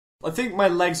I think my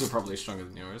legs are probably stronger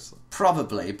than yours.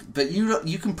 Probably, but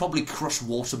you can probably crush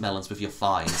watermelons with your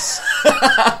thighs.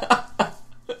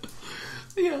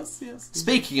 Yes.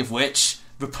 Speaking of which,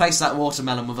 replace that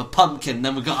watermelon with a pumpkin,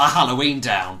 then we've got our Halloween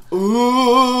down.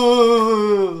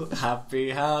 Ooh, happy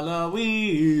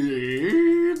Halloween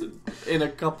in a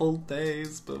couple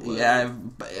days, but yeah,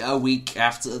 a week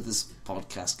after this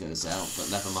podcast goes out, but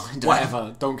never mind.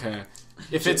 Whatever, don't care.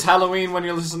 If it's Halloween when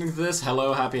you're listening to this,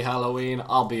 hello, happy Halloween.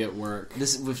 I'll be at work.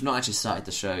 We've not actually started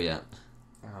the show yet.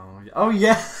 Oh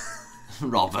yeah,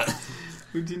 Robert.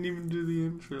 We didn't even do the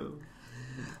intro.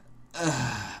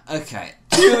 Okay.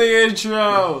 Do the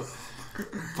intro.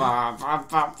 No,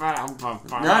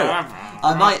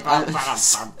 I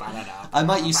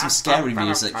might use some scary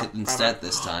music instead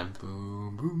this time.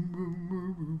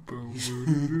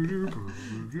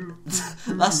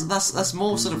 That's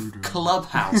more sort of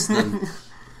clubhouse than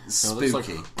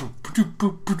spooky.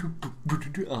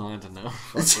 Oh, I don't know.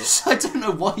 I don't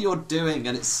know what you're doing,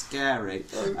 and it's scary.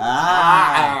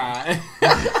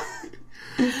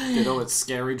 You know, it's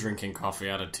scary drinking coffee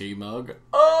out of a tea mug.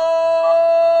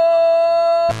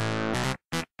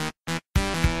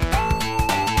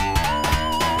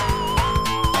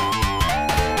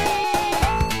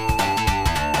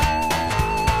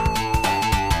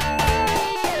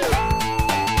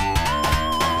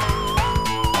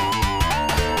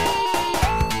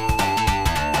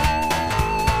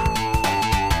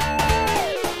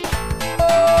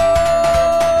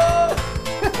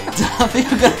 I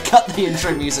think I'm going to cut the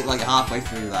intro music like halfway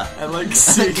through that. I like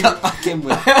seeing cut back in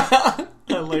with. I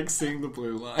like seeing the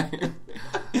blue line.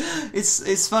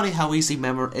 It's funny how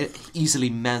easily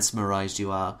mesmerised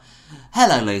you are.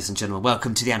 Hello, ladies and gentlemen.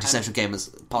 Welcome to the Antisocial Gamers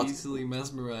podcast. Easily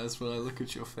mesmerised when I look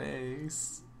at your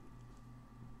face.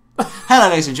 Hello,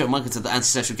 ladies and gentlemen. Welcome to the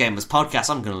Antisocial Gamers podcast.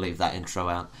 I'm going to leave that intro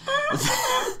out.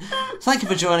 Thank you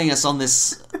for joining us on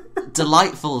this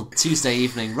delightful Tuesday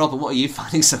evening. Robert, what are you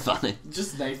finding so funny?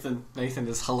 Just Nathan. Nathan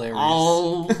is hilarious.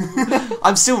 Oh,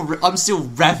 I'm still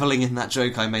reveling in that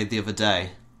joke I made the other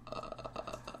day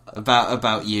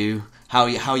about you, how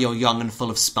you're young and full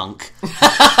of spunk.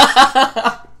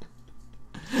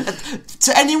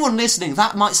 To anyone listening,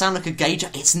 that might sound like a gay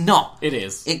joke. It's not. It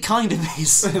is. It kind of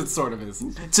is. It sort of is.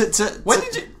 When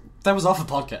did you? That was off a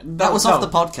podcast. That was off the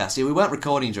podcast. Yeah, we weren't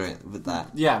recording during with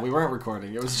that. Yeah, we weren't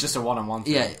recording. It was just a one-on-one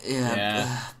thing.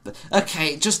 Yeah.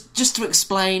 Okay, just to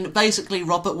explain, basically,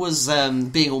 Robert was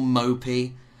being all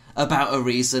mopey about a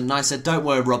reason. And I said, "Don't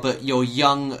worry, Robert. You're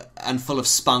young and full of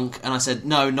spunk." And I said,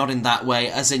 "No, not in that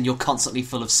way. As in, you're constantly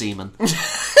full of semen."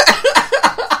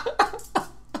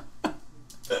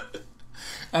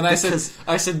 And I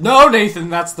said, "No,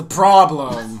 Nathan, that's the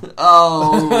problem."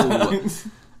 Oh.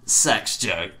 Sex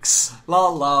jokes. La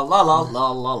la la la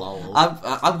la la la.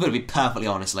 I'm going to be perfectly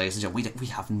honest, ladies and gentlemen. We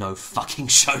have no fucking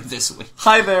show this week.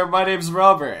 Hi there, my name's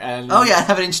Robert, and oh yeah, I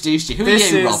haven't introduced you. Who are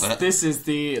you, Robert? This is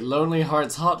the Lonely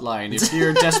Hearts Hotline. If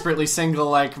you're desperately single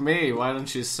like me, why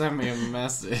don't you send me a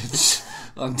message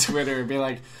on Twitter and be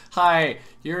like, "Hi,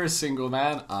 you're a single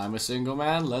man. I'm a single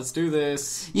man. Let's do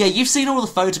this." Yeah, you've seen all the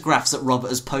photographs that Robert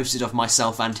has posted of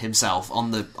myself and himself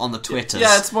on the Twitters.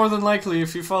 Yeah, it's more than likely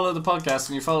if you follow the podcast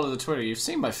and you follow the Twitter, you've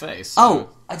seen my face. So oh,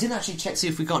 I didn't actually check to see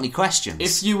if we got any questions.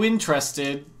 if you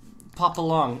interested, pop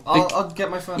along. I'll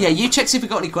get my phone. Yeah, you check to see if we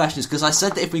got any questions, because I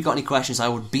said that if we got any questions, I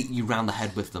would beat you round the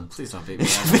head with them. Please don't beat me.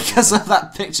 Because of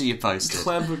that picture you posted.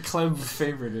 Cleb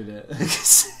favorited it.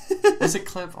 Was it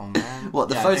Cleb? Oh man. What,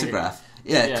 the photograph?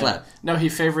 Yeah, Cleb. No, he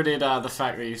favorited the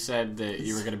fact that you said that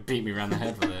you were going to beat me around the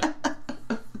head with it.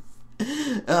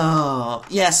 Oh,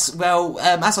 yes, well,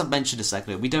 as I've mentioned a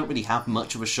second ago, we don't really have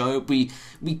much of a show. We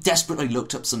desperately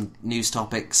looked up some news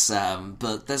topics,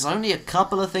 but there's only a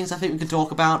couple of things I think we could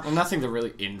talk about. Well, nothing that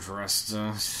really interests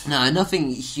us. No, nothing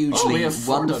hugely we have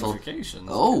 4 wonderful. notifications.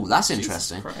 Oh, that's Jesus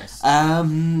interesting. Christ.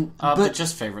 But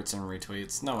just favourites and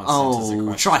retweets. No one sent us a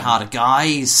question. Try harder,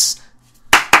 guys.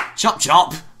 Chop,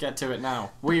 chop. Get to it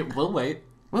now. We'll wait.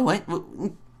 We'll wait.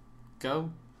 Go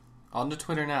on to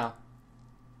Twitter now.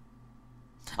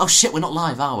 Oh shit, we're not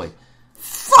live, are we?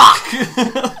 Fuck!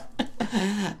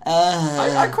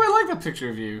 I quite like that picture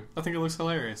of you. I think it looks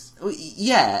hilarious.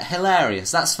 Yeah,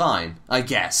 hilarious. That's fine, I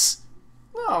guess.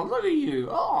 Oh, look at you.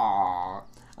 Aww.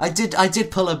 I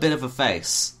did pull a bit of a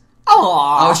face.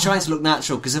 Aww. I was trying to look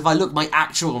natural, because if I look my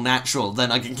actual natural,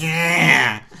 then I can...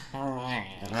 Yeah,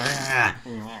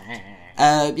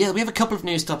 we have a couple of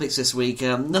news topics this week.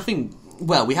 Nothing...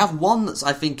 Well, we have one that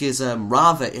I think is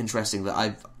rather interesting that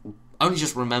I've only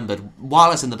just remembered while I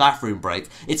was in the bathroom break.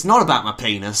 It's not about my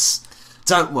penis.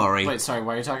 Don't worry. Wait, sorry,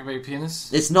 why are you talking about your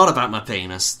penis? It's not about my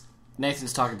penis.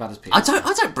 Nathan's talking about his penis.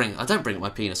 I don't bring up my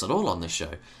penis at all on this show.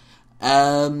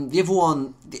 The other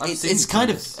one, it's kind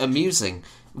of amusing.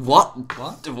 What?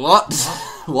 Good.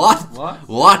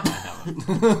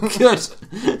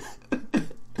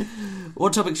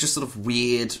 One topic's just sort of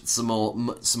weird, so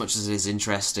much as it is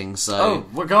interesting. So,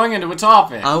 we're going into a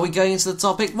topic. Are we going into the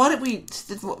topic? Why don't we?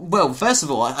 Well, first of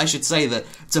all, I should say that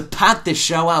to pad this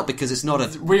show out because it's not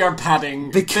a. We are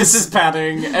padding. This is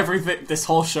padding. Everything. This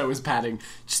whole show is padding.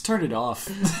 Just turn it off.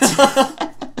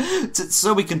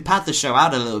 So we can pad the show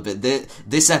out a little bit.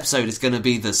 This episode is going to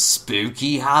be the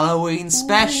spooky Halloween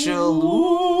special.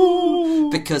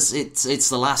 Ooh. Because it's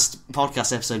the last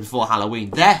podcast episode before Halloween.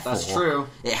 Therefore, that's true.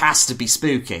 It has to be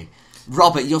spooky.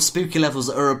 Robert, your spooky levels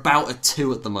are about a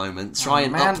 2 at the moment. Try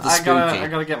and up the spooky. I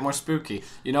gotta get more spooky.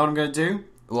 You know what I'm gonna do?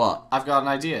 What? I've got an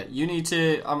idea. You need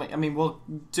to. I mean, we'll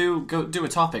do a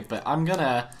topic, but I'm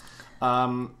gonna.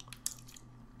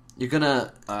 You're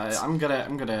gonna. I'm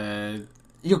gonna.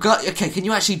 Okay, can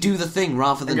you actually do the thing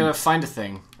rather than... I'm gonna find a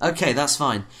thing. Okay, that's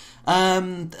fine.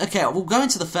 Okay, we'll go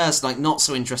into the first, not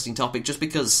so interesting topic, just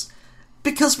because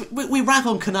we rag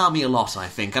on Konami a lot, I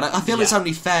think, and I feel it's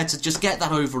only fair to just get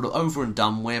that over and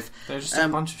done with. They're just a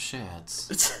bunch of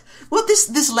shads. Well,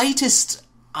 this latest,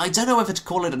 I don't know whether to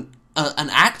call it an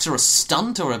act or a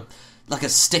stunt or a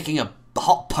sticking a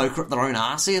hot poker up their own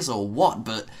asses or what,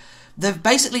 but... They've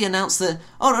basically announced that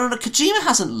no, Kojima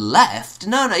hasn't left.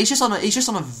 No, he's just on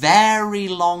a very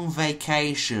long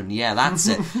vacation. Yeah, that's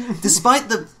it. Despite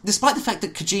the fact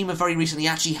that Kojima very recently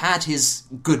actually had his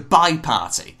goodbye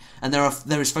party, and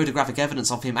there is photographic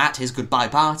evidence of him at his goodbye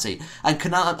party, and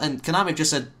Konami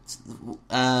just said,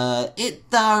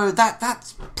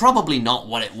 that's probably not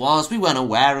what it was. We weren't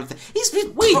aware of it.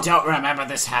 We don't remember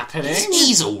this happening.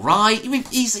 He's all right.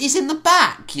 He's in the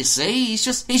back. You see, he's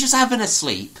just having a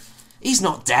sleep. He's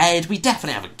not dead. We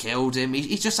definitely haven't killed him.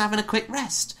 He's just having a quick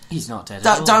rest. He's not dead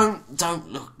at all.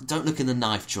 Don't look in the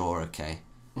knife drawer, okay?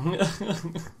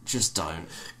 Just don't.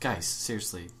 Guys,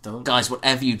 seriously, don't. Guys,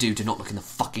 whatever you do not look in the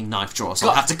fucking knife drawer, so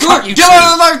I'll have to cut you. Get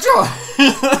out of the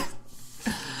knife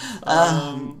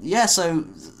drawer! Yeah, so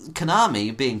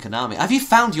Konami, being Konami, have you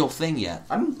found your thing yet?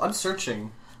 I'm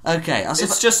searching. Okay,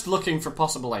 it's just looking for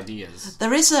possible ideas.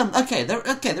 There is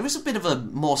there is a bit of a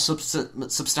more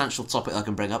substantial topic I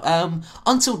can bring up.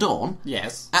 Until Dawn,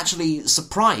 yes, actually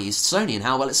surprised Sony in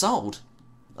how well it sold.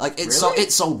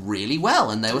 It sold really well,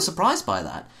 and they were surprised by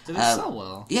that. Did it sell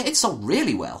well? Yeah, it sold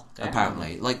really well. Damn.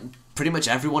 Apparently, pretty much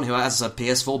everyone who has a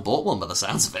PS4 bought one by the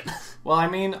sounds of it. Well, I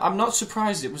mean, I'm not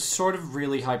surprised. It was sort of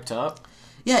really hyped up.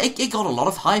 Yeah, it got a lot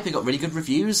of hype, it got really good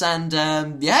reviews, and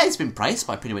it's been praised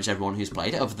by pretty much everyone who's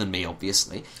played it, other than me,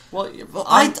 obviously. Well,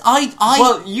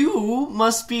 well, you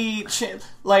must be,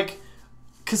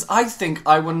 because I think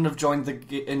I wouldn't have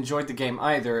enjoyed the game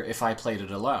either if I played it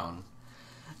alone.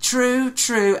 True,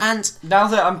 and... Now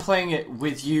that I'm playing it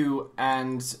with you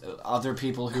and other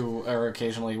people who are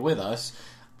occasionally with us...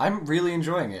 I'm really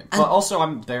enjoying it, but also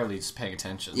I'm barely just paying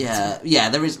attention. Yeah,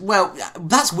 there is... Well,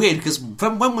 that's weird, because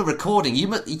when we're recording,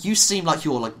 you seem like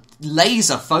you're,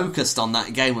 laser focused on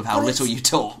that game with how little you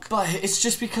talk. But it's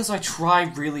just because I try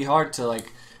really hard to,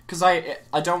 because I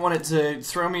don't want it to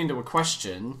throw me into a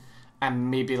question and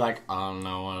me be like, I don't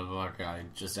know what the fuck I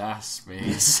just asked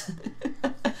me.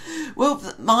 Well,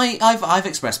 I've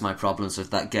expressed my problems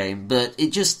with that game, but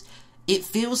it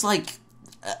feels like...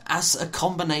 As a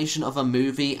combination of a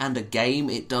movie and a game,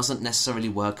 it doesn't necessarily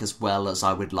work as well as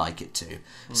I would like it to.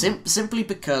 Simply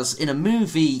because in a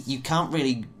movie, you can't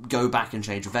really go back and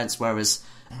change events, whereas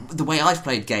the way I've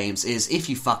played games is if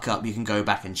you fuck up, you can go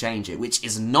back and change it, which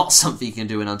is not something you can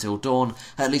do in Until Dawn.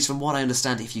 At least from what I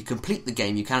understand, if you complete the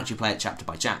game, you can actually play it chapter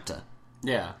by chapter.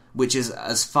 Yeah. Which is,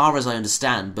 as far as I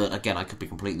understand, but again, I could be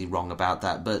completely wrong about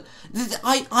that, but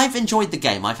I've enjoyed the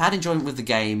game. I've had enjoyment with the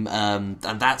game, and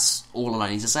that's all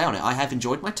I need to say on it. I have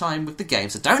enjoyed my time with the game,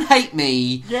 so don't hate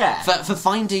me for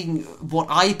finding what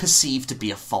I perceive to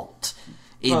be a fault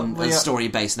in a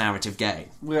story-based narrative game.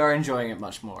 We are enjoying it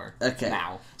much more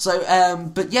now.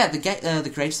 So, but yeah,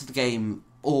 the creators of the game,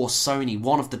 or Sony,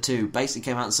 one of the two, basically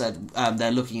came out and said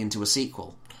they're looking into a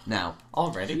sequel. Now,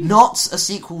 already not a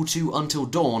sequel to Until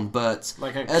Dawn, but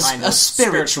a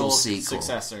spiritual sequel,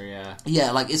 successor.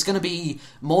 Yeah, it's going to be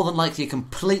more than likely a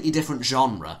completely different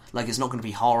genre. It's not going to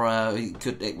be horror. It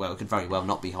could very well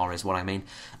not be horror, is what I mean.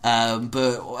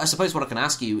 But I suppose what I can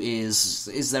ask you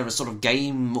is there a sort of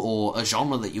game or a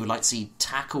genre that you would like to see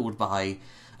tackled by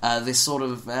this sort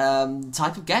of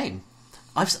type of game?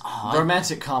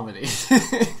 Romantic comedy.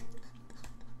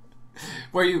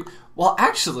 Where you... Well,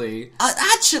 actually...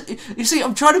 you see,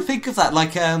 I'm trying to think of that,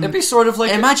 it'd be sort of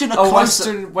like imagine a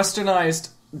westernized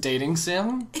dating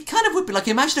sim. It kind of would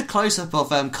be, imagine a close-up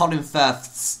of Colin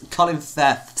Firth's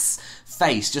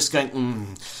face, just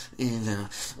going,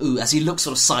 ooh, as he looks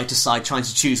sort of side to side, trying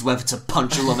to choose whether to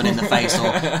punch a woman in the face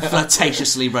or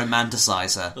flirtatiously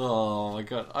romanticize her. Oh my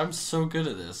god, I'm so good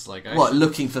at this. What,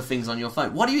 looking for things on your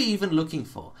phone? What are you even looking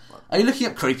for? Are you looking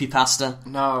up creepypasta?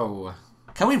 No.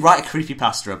 Can we write a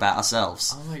creepypasta about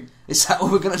ourselves? Oh my... Is that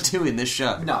what we're going to do in this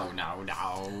show? No.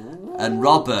 And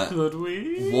Robert Could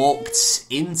we? walked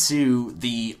into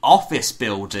the office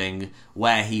building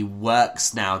where he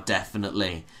works now,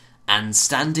 definitely, and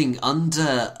standing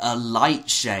under a light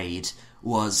shade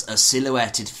was a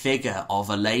silhouetted figure of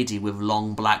a lady with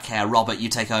long black hair. Robert, you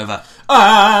take over.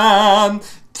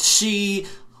 She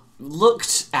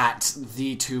looked at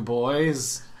the two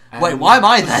boys. Wait, why am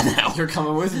I there now? You're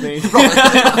coming with me.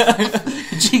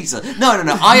 Jesus. No.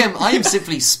 I am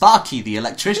simply Sparky, the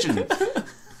electrician.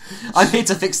 I'm here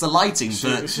to fix the lighting,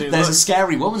 but there's a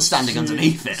scary woman standing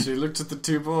underneath it. She looked at the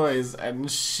two boys,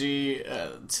 and she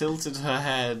tilted her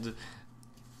head,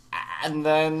 and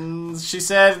then she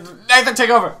said, "Nathan, take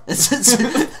over!"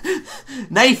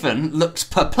 Nathan looked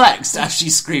perplexed as she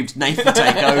screamed, "Nathan,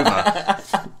 take over!"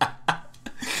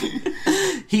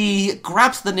 He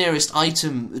grabbed the nearest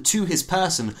item to his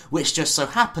person, which just so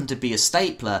happened to be a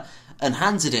stapler, and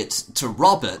handed it to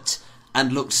Robert,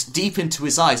 and looked deep into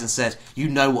his eyes and said, "You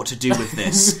know what to do with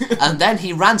this." And then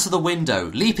he ran to the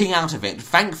window, leaping out of it,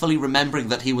 thankfully remembering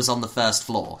that he was on the first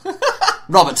floor.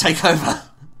 Robert, take over.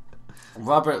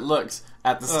 Robert looked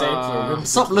at the stapler.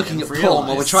 Stop looking at porn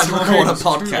while we're trying to record a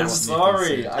podcast. I'm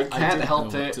sorry, I can't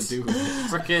help it. To do with it.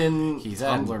 Frickin' He's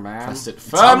Tumblr, man. pressed it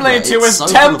Firmly Tumblr, to it's his so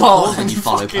temple! full of porn when you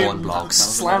follow Fucking porn blogs.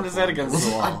 Slammed his head against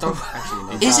the wall. I don't actually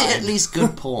know. Is it at least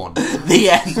good porn? The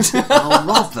end. Oh,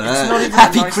 Robert. not even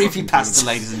Happy a nice creepy looking pasta, thing.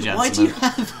 ladies and gentlemen. Why do you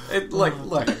have... Look,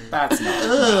 that's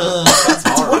not. That's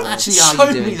horrible. What actually are Show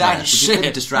you doing me that here? shit. You've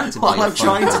been distracted While by your I'm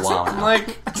trying phone for to- a while I'm now.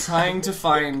 like trying to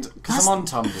find, because I'm on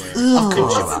Tumblr. Of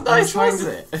course you are. I'm trying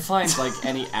to find like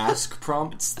any ask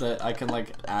prompts that I can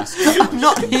like ask. I'm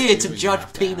not here to judge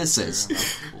penises.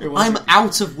 I'm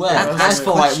out of work. As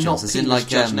for I'm not as in, like,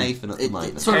 Judge Nathan at the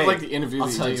moment. Sort of Hey, like the interview I'll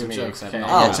that tell you you did to some me. jokes, Okay. I've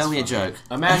Oh, Yeah, tell me a that's joke.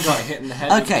 A man got hit in the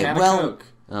head with Okay, a can well- of Coke.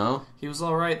 Oh. He was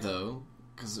alright though,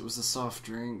 because it was a soft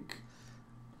drink.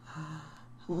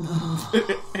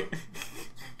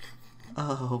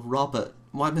 Oh, Robert,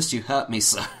 why must you hurt me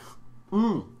so?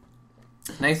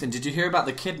 Nathan, did you hear about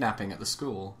the kidnapping at the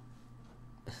school?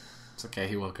 It's okay,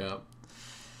 he woke up.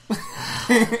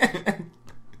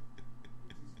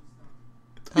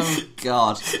 Oh,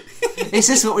 God. Is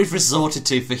this what we've resorted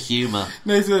to for humour?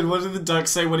 Nathan, what did the duck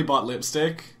say when he bought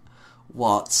lipstick?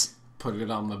 What? Put it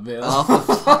on my bill. Oh,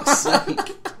 for fuck's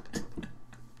sake.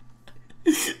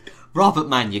 Robert,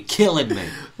 man, you're killing me.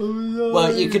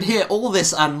 Well, you can hear all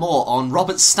this and more on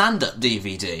Robert's stand-up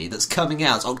DVD that's coming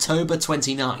out October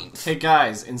 29th. Hey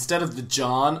guys, instead of the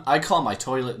John, I call my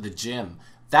toilet the gym.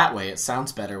 That way it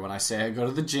sounds better when I say I go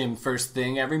to the gym first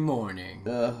thing every morning.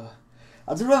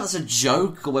 I don't know if that's a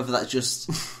joke or whether that's just...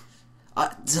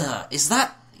 is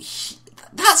that...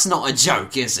 That's not a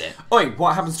joke, is it? Oi,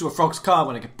 what happens to a frog's car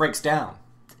when it breaks down?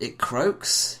 It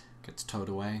croaks? Gets towed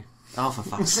away. Oh, for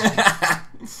fuck's sake.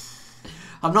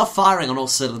 I'm not firing on all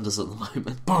cylinders at the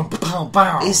moment. Boom, boom,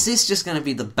 boom. Is this just going to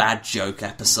be the bad joke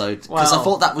episode? Because I Well-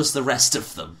 thought that was the rest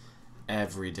of them.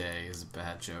 Every day is a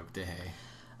bad joke day.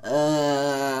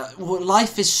 Well,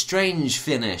 Life is Strange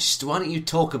finished. Why don't you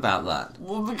talk about that?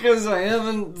 Well, because I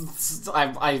haven't...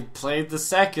 I played the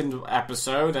second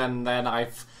episode, and then I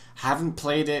haven't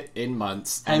played it in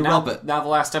months. Hey, And now, Robert. Now the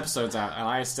last episode's out, and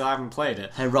I still haven't played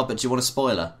it. Hey, Robert, do you want a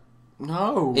spoiler?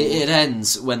 No. It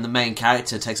ends when the main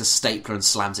character takes a stapler and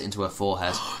slams it into her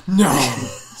forehead. No.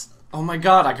 Oh my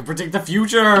god, I can predict the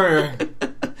future.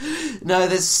 No,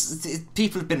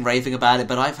 people have been raving about it,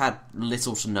 but I've had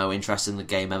little to no interest in the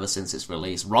game ever since its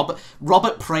release.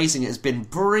 Robert praising it has been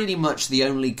pretty much the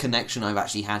only connection I've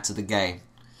actually had to the game.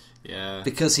 Yeah.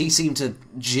 Because he seemed to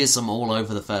jizz them all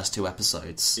over the first two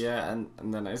episodes. Yeah, and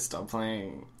then I stopped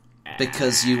playing.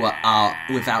 Because you are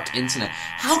without internet.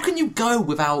 How can you go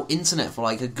without internet for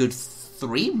like a good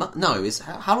 3 months? No,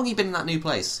 how long have you been in that new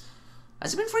place?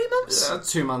 Has it been 3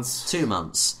 months? 2 months. 2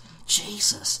 months.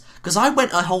 Jesus. Because I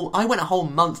went a whole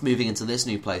month moving into this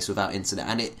new place without internet,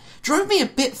 and it drove me a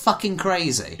bit fucking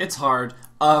crazy. It's hard.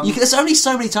 There's only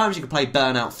so many times you can play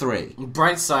Burnout 3.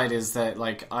 Bright side is that,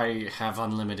 like, I have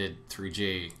unlimited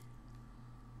 3G.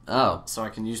 Oh. So I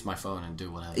can use my phone and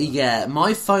do whatever. Yeah,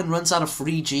 my phone runs out of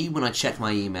 3G when I check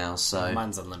my emails, so...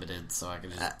 Mine's unlimited, so I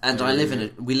can just... And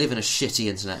we live in a shitty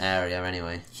internet area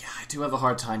anyway. Yeah, I do have a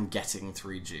hard time getting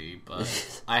 3G,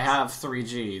 but I have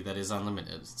 3G that is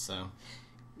unlimited, so...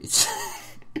 It's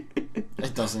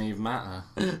It doesn't even matter.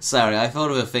 Sorry, I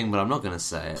thought of a thing, but I'm not going to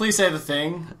say it. Please say the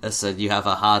thing. I said you have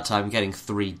a hard time getting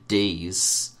 3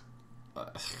 Ds.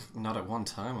 Not at one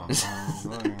time.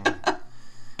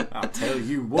 I'll tell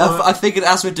you what. I figured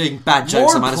as we're doing bad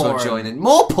jokes, More I might as well porn. join in.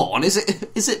 More porn? Is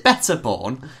it better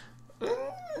porn?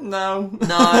 No.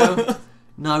 No.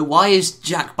 No, why is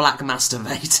Jack Black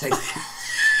masturbating?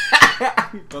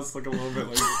 He does look a little bit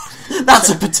like... That's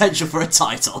a potential for a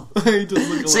title. He does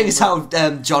look a Seeing little as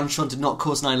how John Sean did not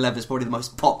cause 9/11 is probably the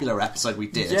most popular episode we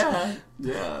did. Yeah,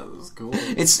 it was cool.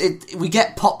 We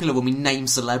get popular when we name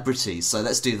celebrities, so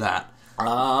let's do that.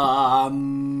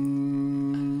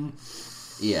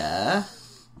 Yeah.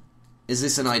 Is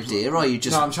this an idea, or are you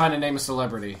just... No, I'm trying to name a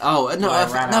celebrity. Oh no!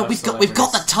 We've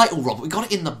got the title, Rob. We've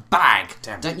got it in the bag.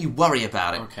 Damn. Don't you worry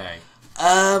about it. Okay.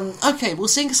 Okay. Well,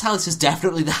 seeing as how this is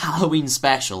definitely the Halloween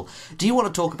special, do you want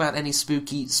to talk about any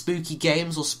spooky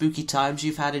games or spooky times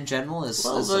you've had in general as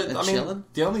chilling?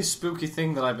 The only spooky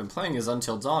thing that I've been playing is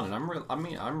Until Dawn, and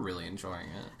I'm really enjoying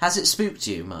it. Has it spooked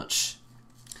you much?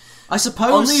 I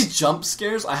suppose Only jump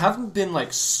scares. I haven't been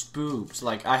like spooked.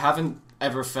 Like I haven't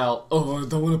ever felt, oh, I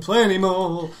don't want to play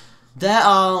anymore. there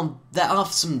are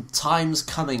some times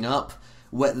coming up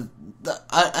where,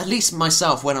 at least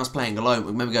myself, when I was playing alone,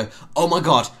 would maybe go, oh my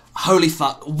god, holy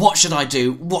fuck, what should I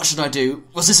do? What should I do?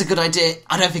 Was this a good idea?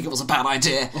 I don't think it was a bad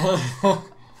idea.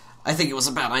 I think it was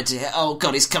a bad idea. Oh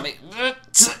god, he's coming.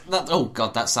 Oh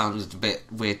god, that sounded a bit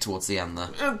weird towards the end there.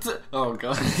 Oh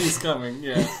god, he's coming,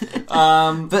 yeah.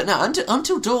 But no,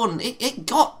 Until Dawn, it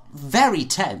got very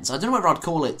tense. I don't know whether I'd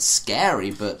call it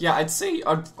scary, but... Yeah, I'd say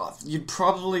you'd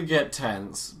probably get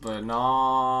tense, but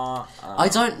nah...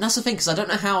 That's the thing, because I don't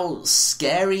know how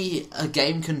scary a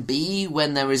game can be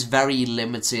when there is very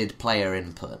limited player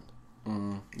input.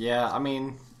 Yeah, I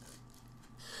mean...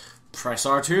 Press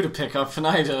R2 to pick up an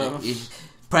item.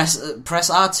 Press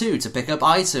R2 to pick up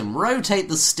item. Rotate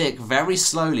the stick very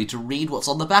slowly to read what's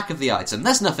on the back of the item.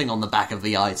 There's nothing on the back of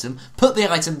the item. Put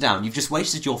the item down. You've just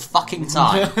wasted your fucking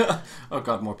time. Oh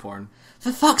god, more porn.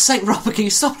 For fuck's sake, Robert, can you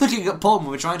stop looking at porn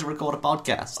when we're trying to record a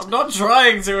podcast? I'm not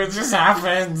trying to, it just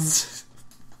happens.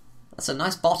 That's a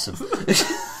nice bottom.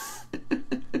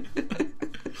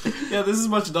 Yeah, this is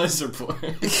much nicer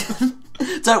porn.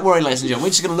 Don't worry, ladies and gentlemen,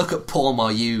 we're just going to look at porn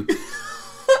while you...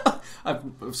 I've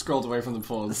scrolled away from the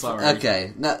porn, sorry.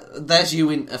 Okay, now, there's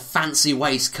you in a fancy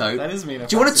waistcoat. That is me in a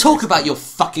Do you want to talk about your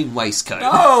fucking waistcoat?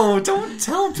 No, don't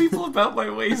tell people about my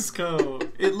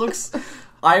waistcoat. It looks...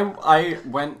 I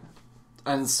went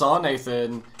and saw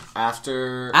Nathan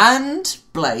after... And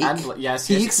Blake. Yes,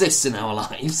 he exists in our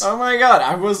lives. Oh my god,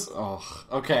 I was... Oh,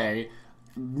 okay.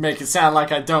 Make it sound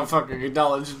like I don't fucking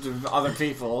acknowledge other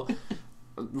people.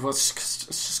 Well, it's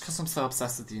just because I'm so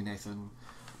obsessed with you, Nathan.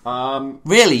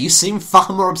 Really? You seem far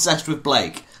more obsessed with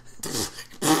Blake.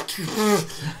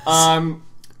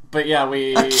 But yeah,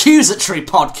 we... Accusatory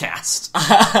podcast.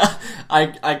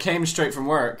 I came straight from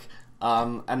work,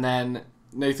 and then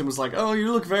Nathan was like, oh, you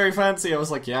look very fancy. I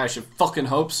was like, yeah, I should fucking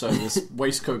hope so. This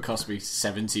waistcoat cost me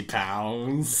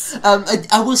 £70.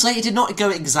 I will say it did not go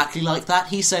exactly like that.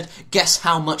 He said, guess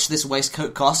how much this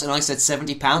waistcoat costs? And I said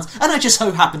 £70, and I just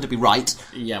so happened to be right.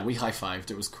 Yeah, we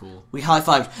high-fived. It was cool. We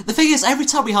high-fived. The thing is, every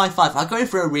time we high-five, I go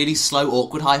for a really slow,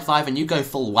 awkward high-five, and you go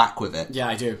full whack with it. Yeah,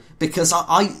 I do. Because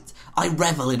I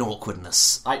revel in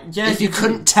awkwardness. If you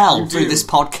couldn't tell through this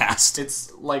podcast.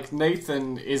 It's like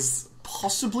Nathan is...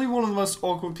 possibly one of the most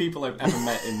awkward people I've ever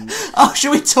met in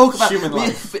should we talk about human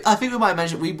life? I think we might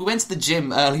mention we went to the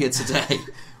gym earlier today.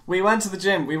 We went to the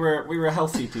gym. We were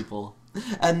healthy people,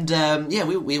 and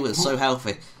we were so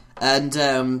healthy. And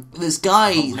this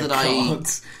guy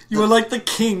you were like the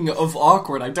king of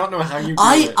awkward. I don't know how you do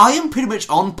it. I am pretty much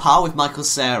on par with Michael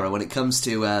Cera when it comes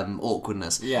to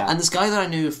awkwardness. Yeah. And this guy that I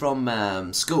knew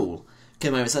from school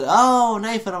came over and said, oh,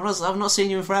 Nathan, I've not seen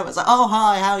you in forever. It's like, oh,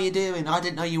 hi, how are you doing? I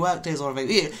didn't know you worked here, sort of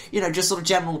thing. You know, just sort of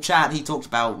general chat. He talked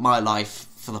about my life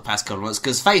for the past couple of months,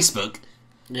 because Facebook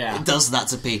does that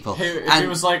to people. He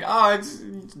was like, oh, I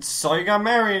saw you got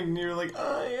married, and you were like,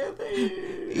 oh, yeah, thank you.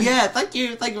 Yeah, thank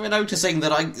you for noticing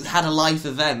that I had a life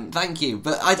event, thank you.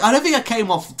 But I don't think I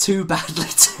came off too badly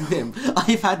to him.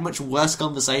 I've had much worse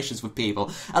conversations with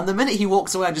people, and the minute he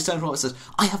walks away, I just turned around and says,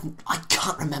 I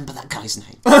can't remember that guy's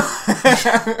name.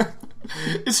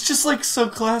 It's just like so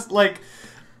class. Like,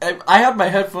 I had my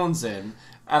headphones in,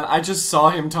 and I just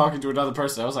saw him talking to another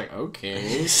person. I was like,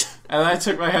 okay. And I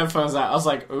took my headphones out. I was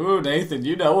like, ooh, Nathan,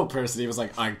 you know a person. He was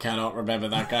like, I cannot remember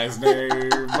that guy's name.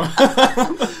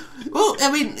 Well,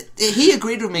 I mean, he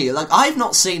agreed with me. Like, I've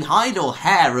not seen hide or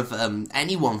hair of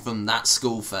anyone from that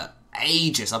school for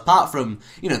ages. Apart from,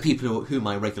 people whom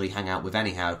I regularly hang out with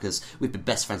anyhow, because we've been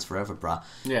best friends forever, bruh.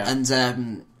 Yeah.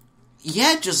 And,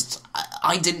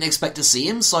 I didn't expect to see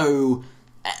him, so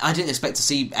I didn't expect to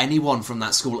see anyone from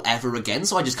that school ever again,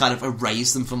 so I just kind of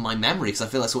erased them from my memory, because I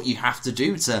feel that's what you have to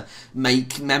do to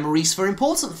make memories for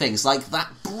important things, like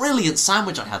that brilliant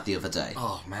sandwich I had the other day.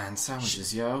 Oh man,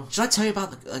 sandwiches, yo. Should I tell you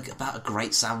about a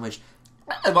great sandwich?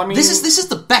 I mean, This is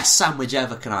the best sandwich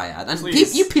ever, can I add? And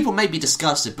you people may be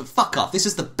disgusted, but fuck off. This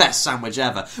is the best sandwich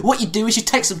ever. What you do is you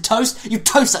take some toast, you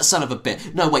toast that son of a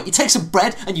bitch. No, wait, you take some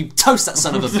bread and you toast that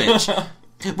son of a bitch.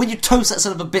 When you toast that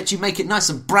son of a bitch, you make it nice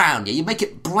and brown, yeah? You make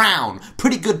it brown.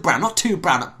 Pretty good brown, not too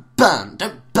brown. Burn.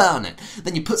 Don't burn it.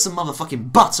 Then you put some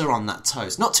motherfucking butter on that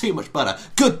toast. Not too much butter.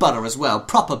 Good butter as well.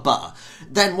 Proper butter.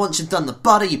 Then once you've done the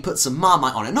butter, you put some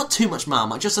Marmite on it. Not too much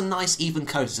Marmite, just a nice even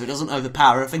coat so it doesn't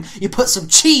overpower everything. You put some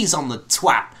cheese on the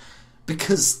twat.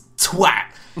 Because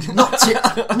twat.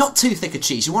 Not too thick a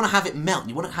cheese. You want to have it melt.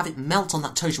 You want to have it melt on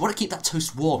that toast. You want to keep that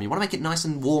toast warm. You want to make it nice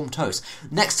and warm toast.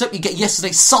 Next up, you get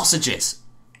yesterday's sausages.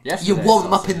 You warm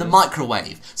them up in the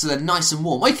microwave, so they're nice and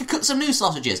warm. Or you could cook some new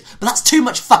sausages, but that's too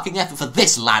much fucking effort for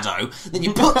this, laddo. Then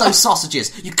you put those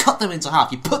sausages, you cut them into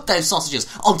half, you put those sausages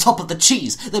on top of the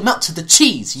cheese. They melt to the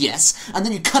cheese, yes, and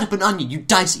then you cut up an onion, you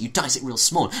dice it real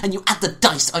small, and you add the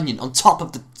diced onion on top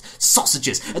of the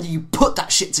sausages, and then you put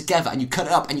that shit together, and you cut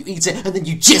it up, and you eat it, and then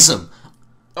you jizz them.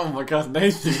 Oh my god,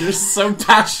 Nathan, you're so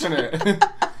passionate.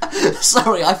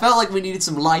 Sorry, I felt like we needed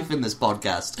some life in this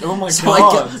podcast. Oh my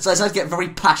god. So I started to get very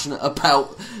passionate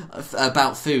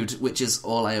about food, which is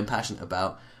all I am passionate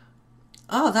about.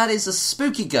 Oh, that is a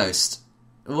spooky ghost.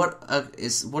 What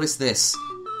is this?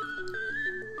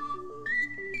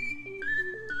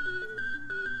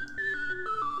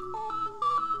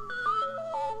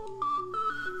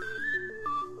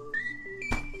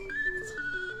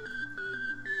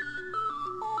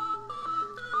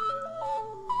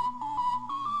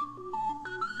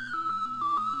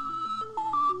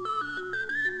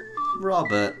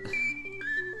 Robert.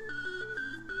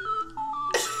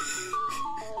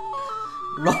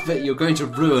 Robert, you're going to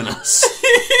ruin us.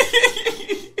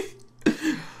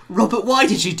 Robert, why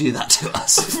did you do that to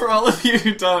us? For all of you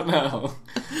who don't know,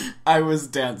 I was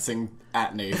dancing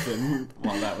at Nathan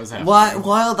while that was happening.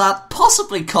 While that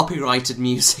possibly copyrighted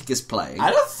music is playing.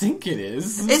 I don't think it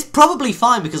is. It's probably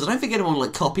fine, because I don't think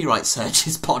anyone copyright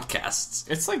searches podcasts.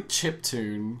 It's like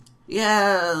chiptune.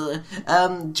 Yeah,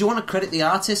 do you want to credit the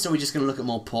artist, or are we just going to look at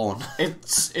more porn?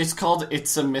 It's called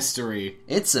It's a Mystery.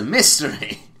 It's a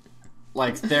mystery.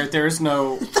 Like, there is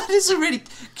no... That is a really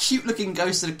cute-looking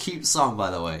ghost and a cute song,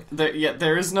 by the way.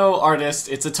 There is no artist.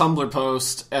 It's a Tumblr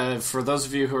post. For those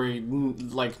of you who are, new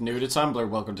to Tumblr,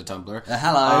 welcome to Tumblr.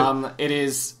 Hello. It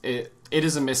is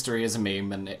a mystery, as a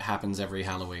meme, and it happens every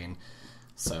Halloween.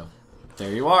 So...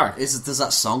 there you are. Does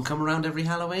that song come around every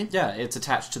Halloween? Yeah, it's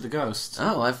attached to the ghost.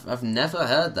 Oh, I've never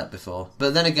heard that before.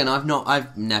 But then again,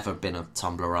 I've never been a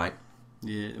Tumblrite.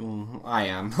 Yeah, well, I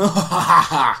am.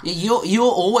 You're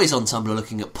always on Tumblr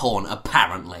looking at porn,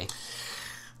 apparently.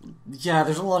 Yeah,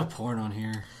 there's a lot of porn on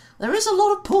here. There is a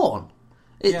lot of porn.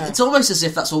 It's almost as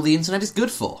if that's all the internet is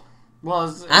good for.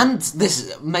 Well, and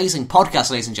this amazing podcast,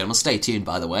 ladies and gentlemen. Stay tuned,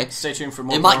 by the way. Stay tuned for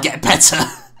more. It might get better.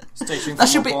 Stay tuned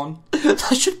for more porn.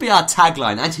 That should be our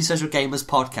tagline, Antisocial Gamers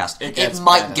Podcast. It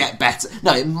might get better.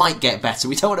 No, it might get better.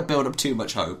 We don't want to build up too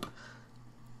much hope.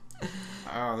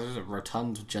 Oh, there's a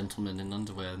rotund gentleman in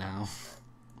underwear now.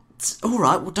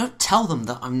 Alright, well don't tell them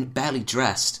that I'm barely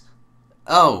dressed.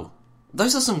 Oh,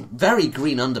 those are some very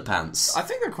green underpants. I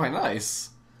think they're quite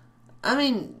nice. I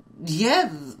mean, yeah,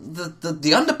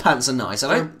 the underpants are nice. The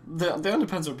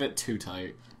underpants are a bit too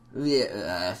tight.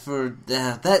 Yeah,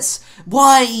 that's...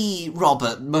 Why,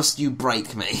 Robert, must you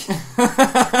break me?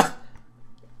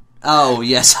 Oh,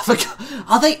 yes, I forgot.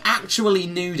 Are they actually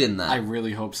nude in that? I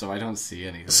really hope so. I don't see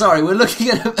anything. Sorry, we're looking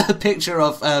at a picture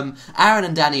of Aaron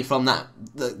and Danny from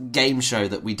the game show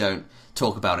that we don't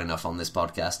talk about enough on this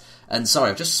podcast. And sorry,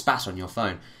 I've just spat on your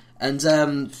phone. And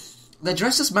they're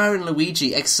dressed as Mario and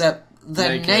Luigi, except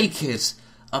they're naked.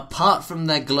 Apart from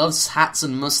their gloves, hats,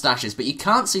 and mustaches. But you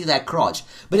can't see their crotch.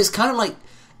 But it's kind of like...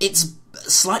 it's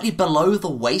slightly below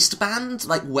the waistband,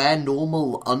 like where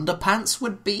normal underpants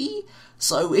would be.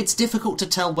 So it's difficult to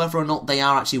tell whether or not they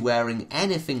are actually wearing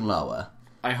anything lower.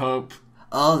 I hope.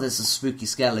 Oh, there's a spooky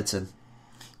skeleton.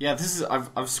 Yeah, this is...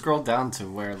 I've scrolled down to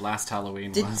where last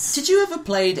Halloween was. Did you ever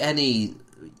played any...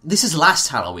 This is last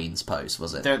Halloween's post,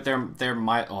 was it? They're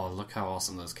my... Oh, look how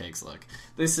awesome those cakes look.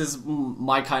 This is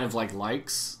my kind of,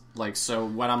 likes. Like, so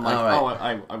when I'm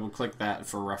like, I will click that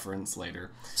for reference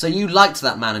later. So you liked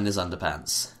that man in his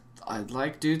underpants? I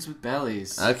like dudes with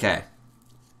bellies. Okay.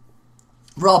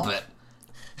 Robert,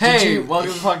 Hey,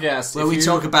 welcome to the podcast. where we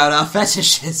talk about our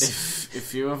fetishes.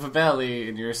 If you have a belly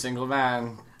and you're a single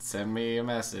man, send me a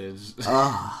message.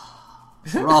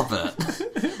 Robert,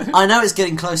 I know it's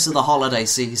getting close to the holiday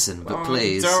season, but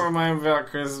please. Don't remind me about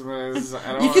Christmas.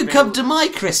 I don't You wanna could be come to my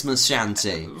Christmas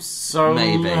shanty. so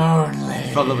Maybe. lonely.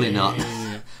 Probably not.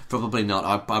 Probably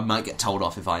not. I might get told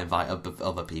off if I invite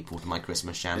other people to my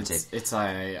Christmas shanty.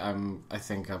 I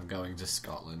think I'm going to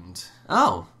Scotland.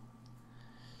 Oh.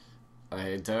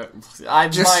 I don't.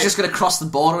 Just going to cross the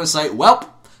border and say, "Welp,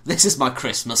 this is my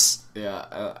Christmas."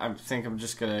 Yeah, I think I'm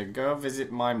just gonna go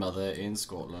visit my mother in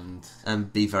Scotland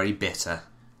And be very bitter.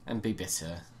 and be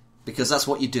bitter. Because that's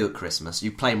what you do at Christmas.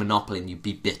 You play Monopoly and you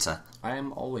be bitter. I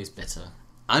am always bitter.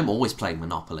 I'm always playing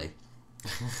Monopoly.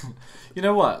 You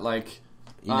know what? Like,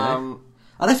 You know?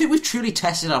 I don't think we've truly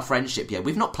tested our friendship yet.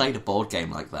 We've not played a board game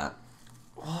like that.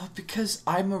 well, because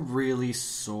I'm a really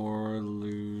sore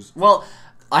loser. Well,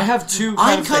 I have two.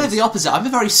 I'm kind of the opposite. I'm a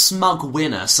very smug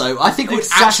winner, so I think we'd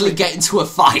Exactly. actually get into a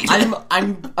fight. I'm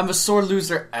a sore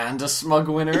loser and a smug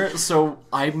winner, so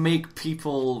I make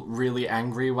people really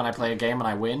angry when I play a game and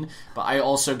I win, but I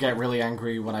also get really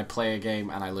angry when I play a game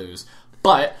and I lose.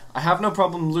 But I have no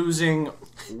problem losing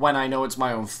when I know it's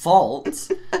my own fault.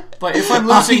 But if I'm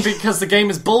losing because the game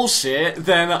is bullshit,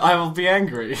 then I will be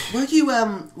angry. Were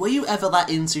you ever that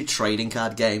into trading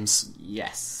card games?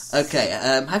 Yes. Okay,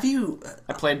 have you...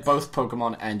 I played both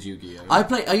Pokemon and Yu-Gi-Oh!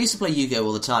 I used to play Yu-Gi-Oh!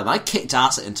 All the time. I kicked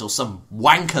ass at it until some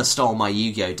wanker stole my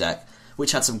Yu-Gi-Oh! Deck,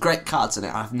 which had some great cards in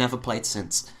it. I've never played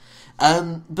since.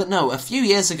 But no, a few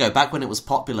years ago, back when it was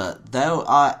popular,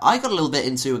 I got a little bit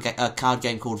into a card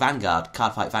game called Vanguard,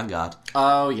 Card Fight Vanguard.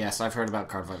 Oh, yes, I've heard about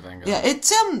Card Fight Vanguard. Yeah,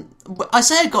 it's, I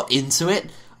say I got into it.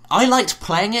 I liked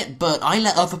playing it, but I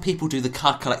let other people do the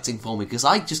card collecting for me, because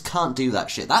I just can't do that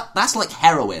shit. That's like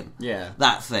heroin. Yeah.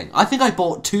 That thing. I think I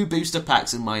bought 2 booster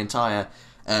packs in my entire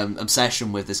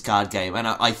obsession with this card game, and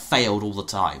I failed all the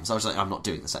time. So I was like, I'm not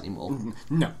doing this anymore.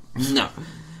 No. No.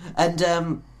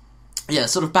 And, yeah,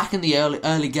 sort of back in the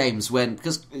early games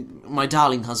because my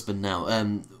darling husband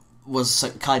now was so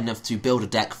kind enough to build a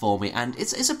deck for me, and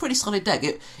it's a pretty solid deck.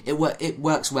 It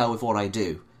works well with what I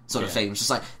do, sort of thing. It's just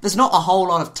like there's not a whole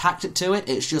lot of tactic to it.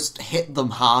 It's just hit them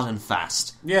hard and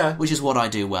fast. Yeah. Which is what I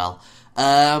do well.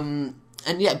 And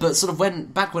yeah, but sort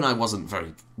of back when I wasn't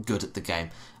very good at the game,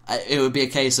 it would be a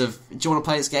case of, do you want to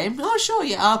play this game? Oh, sure,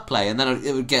 yeah, I'll play. And then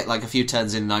it would get like a few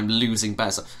turns in and I'm losing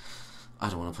bets. I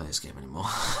don't want to play this game anymore.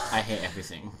 I hate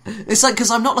everything. It's like,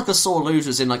 because I'm not like a sore loser,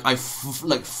 as in like I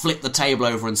flip the table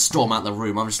over and storm out the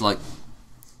room. I'm just like,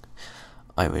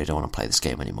 I really don't want to play this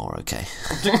game anymore, okay?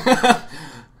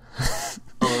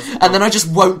 And then I just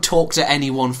won't talk to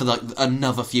anyone for like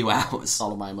another few hours.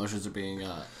 All of my emotions are being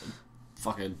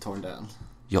fucking torn down.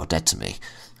 You're dead to me.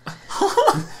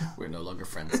 We're no longer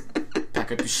friends.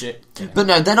 Pack up your shit. But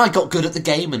no, then I got good at the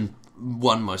game and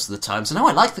won most of the time, so now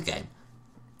I like the game.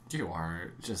 You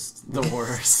are just the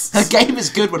worst. A game is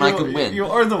good when I can win. You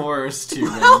are the worst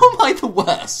human. How am I the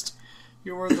worst?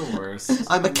 You are the worst.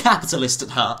 I'm a capitalist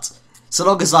at heart. So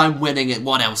long as I'm winning it,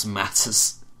 what else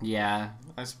matters? Yeah,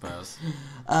 I suppose.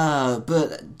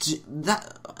 But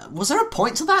was there a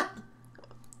point to that?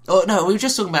 Oh no, we were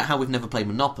just talking about how we've never played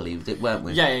Monopoly, weren't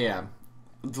we? Yeah.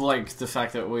 Like the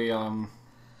fact that we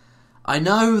I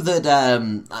know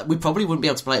that we probably wouldn't be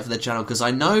able to play it for the channel because I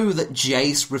know that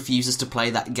Jace refuses to play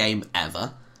that game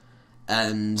ever.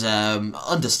 And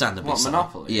understandably What, so.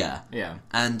 Monopoly? Yeah. Yeah.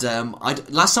 And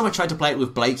last time I tried to play it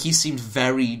with Blake, he seemed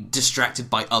very distracted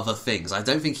by other things. I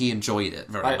don't think he enjoyed it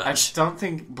very I much. don't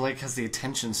think Blake has the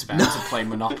attention span to play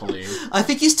Monopoly. I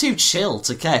think he's too chill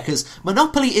to care, because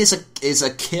Monopoly is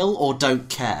a kill or don't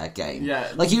care game.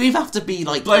 Yeah. Like, you either have to be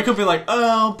like... Blake will be like, oh,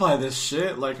 I'll buy this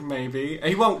shit, like, maybe.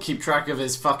 He won't keep track of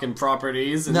his fucking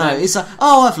properties. And No, then... it's like,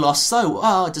 oh, I've lost, so,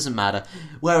 oh, it doesn't matter.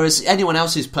 Whereas anyone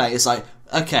else who's playing is like,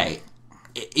 okay,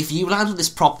 if you land on this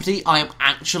property, I am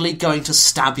actually going to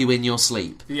stab you in your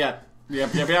sleep. Yep. And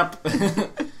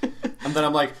then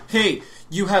I'm like, hey,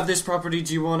 you have this property,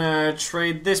 do you want to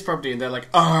trade this property? And they're like,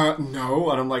 no.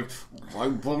 And I'm like, why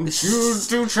won't you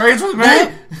do trades with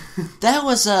me? There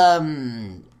was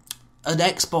an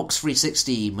Xbox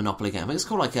 360 Monopoly game. It's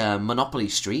called like Monopoly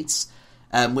Streets,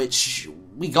 which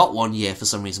we got one year for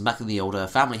some reason back in the older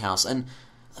family house. And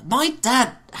my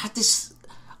dad had this.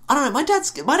 I don't know.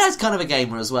 My dad's kind of a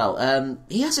gamer as well.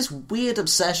 He has this weird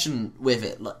obsession with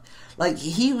it. Like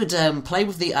he would play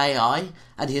with the AI,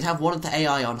 and he'd have one of the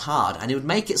AI on hard, and he would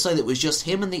make it so that it was just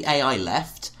him and the AI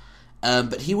left.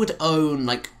 But he would own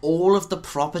like all of the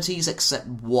properties except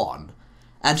one.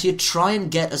 and he'd try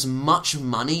and get as much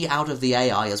money out of the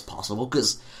AI as possible,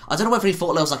 because I don't know whether he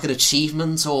thought there was like an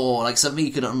achievement or like something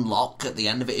you could unlock at the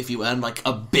end of it if you earned like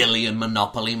 1 billion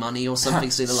Monopoly money or something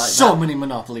similar like that. So many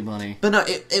Monopoly money. But no,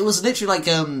 it was literally like,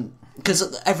 because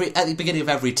at the beginning of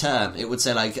every turn, it would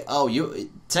say like, oh,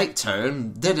 you take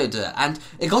turn, da-da-da, and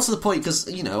it got to the point,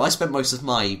 because, you know, I spent most of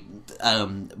my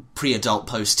pre-adult,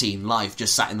 post-teen life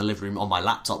just sat in the living room on my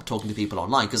laptop talking to people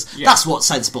online, because that's what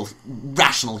sensible,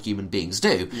 rational human beings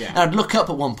do. Yeah. And I'd look up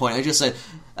at one point, and I just said,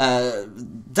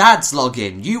 Dad's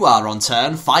login, you are on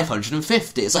turn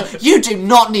 550. It's like, you do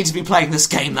not need to be playing this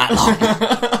game that long.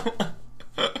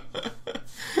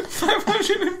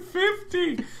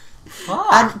 550!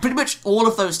 Fuck. And pretty much all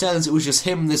of those turns, it was just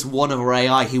him, this one other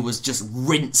AI, who was just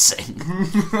rinsing.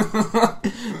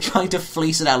 Trying to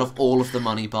fleece it out of all of the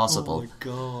money possible.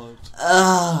 Oh my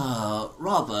god.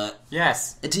 Robert.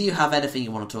 Yes. Do you have anything you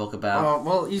want to talk about?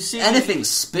 Well, you see... Anything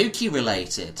spooky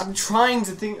related? I'm trying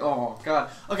to think... Oh,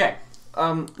 god. Okay,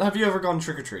 have you ever gone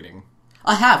trick-or-treating?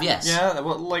 I have, yes. Yeah?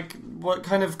 What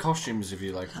kind of costumes have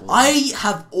you, worn? I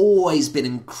have always been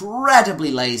incredibly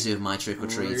lazy with my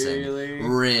trick-or-treating.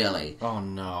 Really? Oh,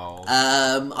 no.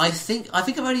 I think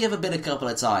I've only ever been a couple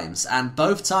of times, and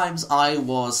both times I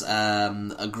was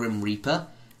a Grim Reaper,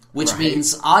 which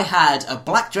means I had a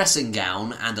black dressing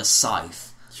gown and a scythe.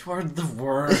 You are the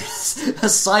worst. A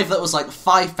scythe that was like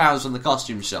 £5 from the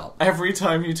costume shop. Every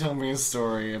time you tell me a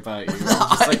story about you,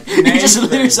 I'm just you just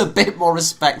lose a bit more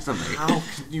respect from me. How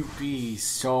can you be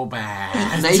so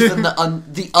bad? Nathan,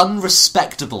 the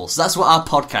unrespectable. So that's what our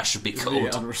podcast should be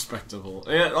called. The unrespectable.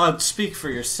 Speak for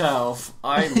yourself.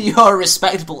 You're a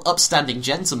respectable, upstanding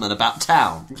gentleman about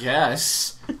town.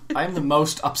 Yes. I'm the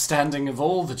most upstanding of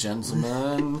all the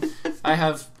gentlemen. I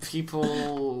have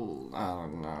people... I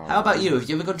don't know. How about you? Have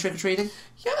you ever gone trick-or-treating?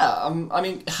 Yeah, I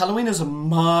mean, Halloween is a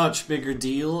much bigger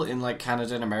deal in,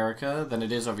 Canada and America than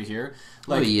it is over here.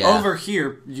 Over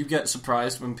here, you get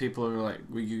surprised when people are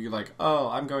you're like, oh,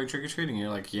 I'm going trick-or-treating. You're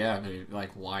like, yeah,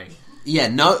 why? Yeah,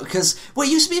 no, because, it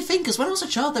used to be a thing, because when I was a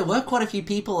child, there were quite a few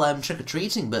people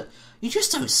trick-or-treating, but you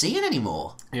just don't see it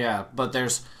anymore. Yeah, but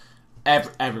there's...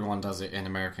 Everyone does it in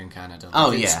America and Canada.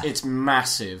 It's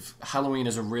massive. Halloween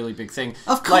is a really big thing.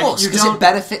 Of course, because it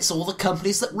benefits all the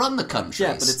companies that run the countries.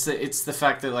 Yeah, but it's the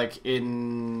fact that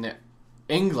in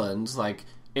England,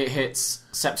 it hits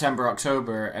September,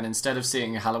 October, and instead of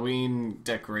seeing Halloween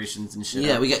decorations and shit,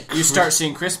 you start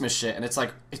seeing Christmas shit, and it's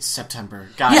September,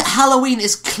 guys. Yeah, Halloween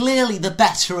is clearly the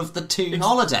better of the two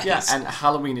holidays. Yeah, and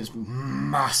Halloween is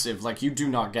massive. You do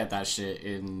not get that shit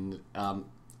in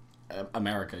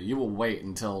America. You will wait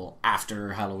until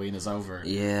after Halloween is over.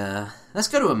 Yeah. Let's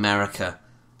go to America.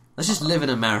 Let's just live in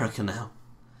America now.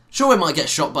 Sure, we might get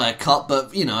shot by a cop,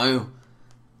 but, you know...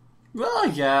 Well,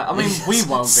 yeah. I mean, we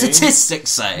won't be.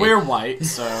 Statistics say. We're white,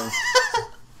 so...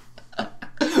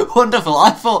 Wonderful. I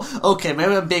thought, okay,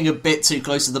 maybe I'm being a bit too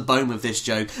close to the bone with this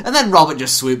joke. And then Robert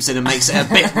just swoops in and makes it a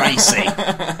bit racy.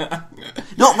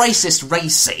 Not racist,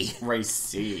 racy.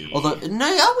 Racy. Although, no,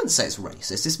 I wouldn't say it's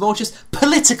racist. It's more just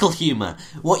political humour.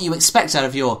 What you expect out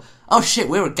of your... Oh shit,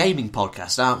 we're a gaming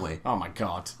podcast, aren't we? Oh my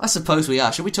god. I suppose we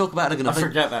are. Should we talk about it? I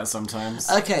forget that sometimes.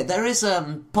 Okay, there is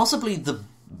possibly the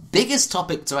biggest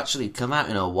topic to actually come out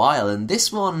in a while, and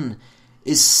this one...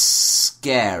 is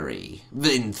scary.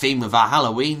 In theme of our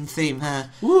Halloween theme here.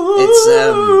 It's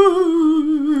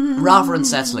rather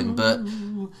unsettling, but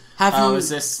have you... is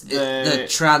this the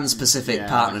Trans-Pacific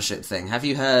Partnership thing? Have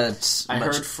you heard... I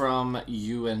heard from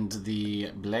you and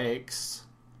the Blakes.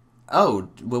 Oh,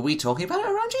 were we talking about it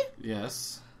around you?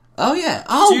 Yes. Oh, yeah.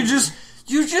 Oh! So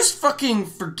you just fucking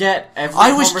forget every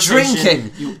I was conversation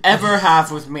drinking. You ever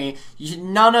have with me.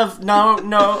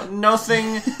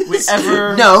 Nothing we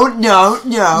ever... No.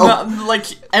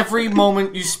 Every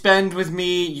moment you spend with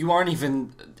me, you aren't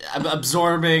even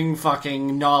absorbing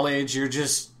fucking knowledge. You're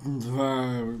just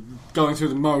going through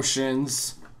the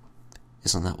motions.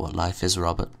 Isn't that what life is,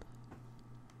 Robert?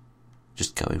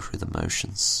 Just going through the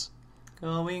motions.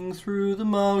 Going through the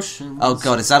motions. Oh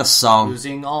god, is that a song?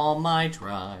 Losing all my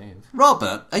drive.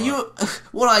 Robert, are you...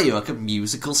 What are you, like a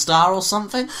musical star or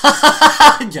something?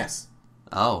 Yes.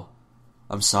 Oh.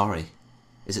 I'm sorry.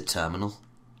 Is it terminal?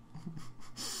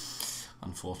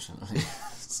 Unfortunately.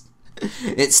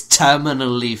 It's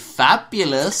terminally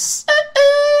fabulous.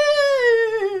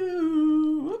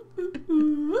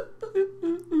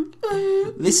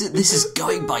 This is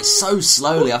going by so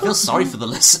slowly. I feel sorry for the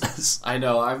listeners. I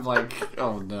know. I'm like,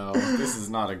 oh no, this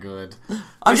is not a good.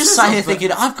 I'm just sat here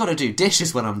thinking, I've got to do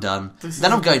dishes when I'm done.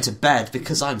 Then I'm going to bed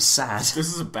because I'm sad. This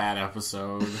is a bad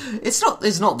episode. It's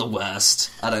not the worst,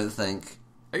 I don't think.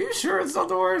 Are you sure it's not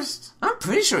the worst? I'm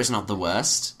pretty sure it's not the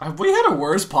worst. Have we had a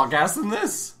worse podcast than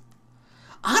this?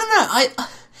 I don't know.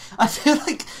 I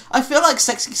feel like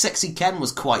Sexy Ken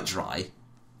was quite dry.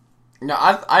 No,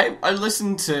 I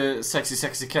listened to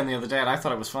Sexy Ken the other day and I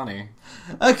thought it was funny.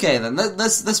 Okay then,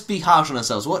 let's be harsh on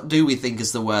ourselves. What do we think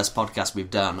is the worst podcast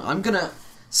we've done? I'm gonna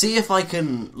see if I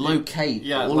can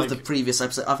locate all of the previous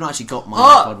episodes. I've not actually got my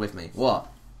iPod with me. What?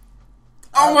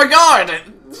 Oh my god!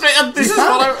 This is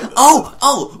what I...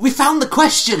 Oh, we found the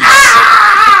questions!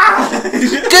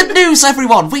 Good news,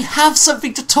 everyone! We have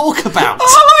something to talk about! Oh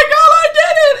my god, I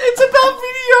did it! It's about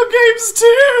video games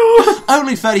too!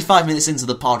 Only 35 minutes into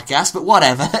the podcast, but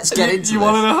whatever, let's get into it. You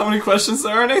want to know how many questions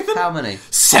there are, Nathan? How many?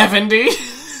 70!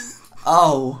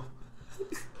 Oh.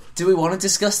 Do we want to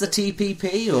discuss the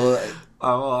TPP, or...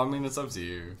 Oh, well, I mean, it's up to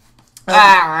you.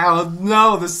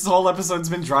 No, this whole episode's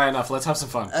been dry enough. Let's have some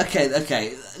fun.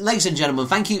 Okay. Ladies and gentlemen,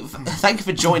 thank you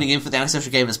for joining in for the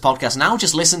Antisocial Gamers podcast. Now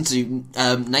just listen to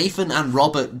Nathan and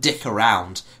Robert dick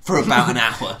around for about an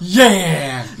hour.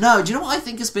 Yeah! No, do you know what I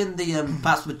think has been the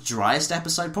perhaps the driest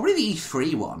episode? Probably the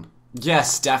E3 one.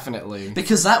 Yes, definitely.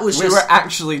 Because that was We were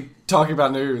actually talking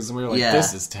about news, and we were like,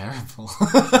 this is terrible.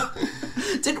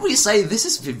 Didn't we say this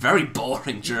has been very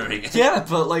boring during it? Yeah,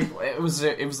 but like it was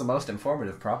the most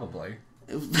informative, probably.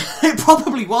 It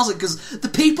probably wasn't, because the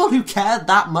people who cared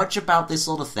that much about this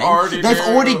sort of thing, they've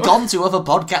already gone to other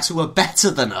podcasts who are better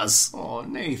than us. Oh,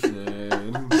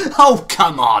 Nathan. Oh,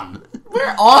 come on.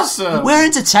 We're awesome. We're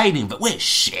entertaining, but we're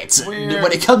shit.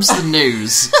 When it comes to the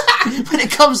news. When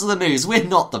it comes to the news, we're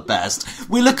not the best.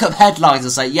 We look up headlines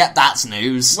and say, yep, that's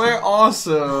news. We're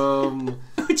awesome.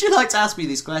 Would you like to ask me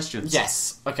these questions?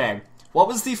 Yes. Okay. What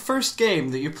was the first game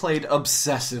that you played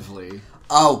obsessively?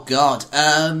 Oh, God.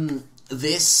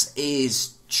 This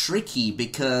is tricky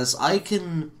because I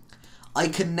can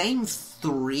name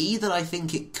 3 that I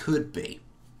think it could be.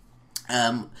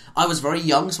 I was very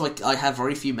young, so I have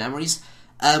very few memories.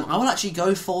 I will actually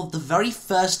go for the very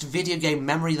first video game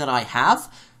memory that I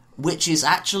have, which is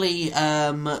actually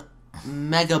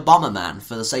Mega Bomberman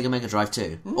for the Sega Mega Drive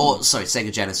 2. Or, sorry,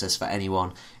 Sega Genesis for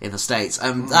anyone in the States.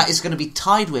 That is going to be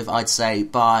tied with, I'd say,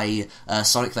 by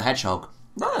Sonic the Hedgehog.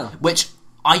 Oh. Which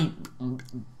I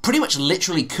pretty much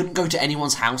literally couldn't go to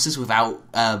anyone's houses without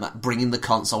bringing the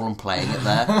console and playing it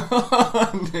there.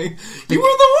 You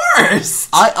were the worst!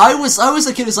 I was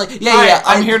the kid who's like,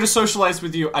 I'm here to socialize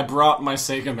with you. I brought my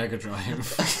Sega Mega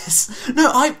Drive.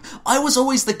 No, I was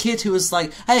always the kid who was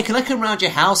like, hey, can I come around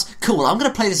your house? Cool, I'm going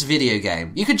to play this video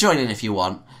game. You can join in if you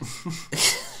want.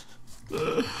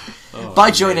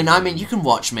 By joining, I mean you can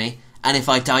watch me, and if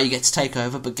I die, you get to take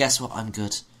over, but guess what? I'm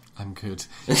good. I'm good.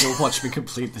 You'll watch me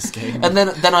complete this game. And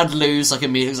then I'd lose, like,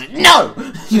 immediately. Like, no!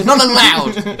 You're not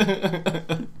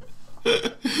allowed!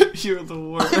 You're the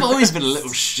worst. I've always been a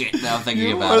little shit now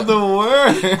thinking about it. You're the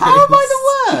worst. How am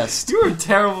I the worst? You're a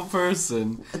terrible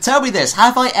person. Tell me this,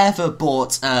 have I ever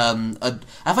bought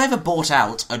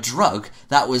out a drug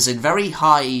that was in very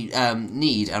high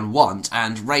need and want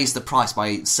and raised the price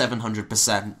by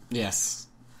 700%? Yes.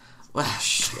 Well,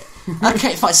 shit.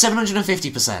 Okay, fine,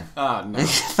 750%. Oh, no.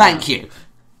 Thank you.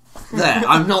 There,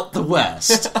 I'm not the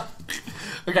worst.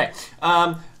 Okay,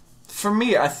 for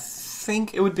me, I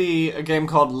think it would be a game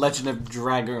called Legend of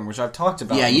Dragoon, which I've talked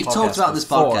about. Yeah, you've talked about this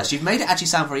before. podcast. You've made it actually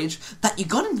sound very interesting. But you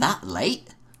got him that late?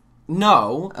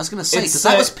 No. I was going to say, because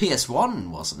that was PS1,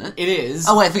 wasn't it? It is.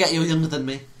 Oh, wait, I forget you're younger than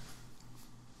me.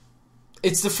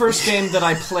 It's the first game that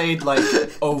I played, like,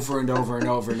 over and over and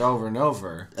over and over and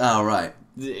over. Oh, right.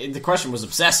 The question was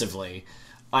obsessively.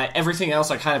 Everything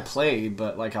else I kind of played,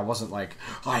 but like I wasn't like,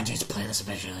 oh, I need to play this a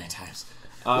million times.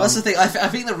 That's the thing. I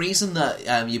think the reason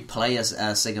that you play a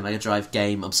Sega Mega Drive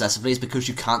game obsessively is because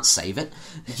you can't save it.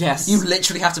 Yes. You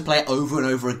literally have to play it over and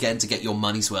over again to get your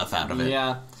money's worth out of it.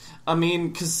 Yeah. I mean,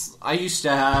 because I used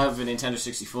to have a Nintendo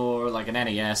 64, like an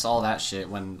NES, all that shit,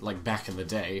 when, like, back in the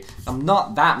day. I'm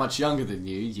not that much younger than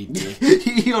you, you dick.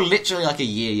 You're literally like a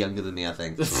year younger than me, I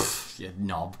think. You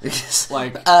knob.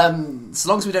 Like, so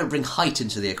long as we don't bring height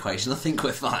into the equation, I think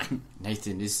we're fine.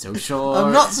 Nathan is so short.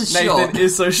 I'm not so sure. Nathan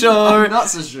is so short. I'm not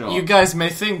so sure. You guys may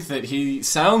think that he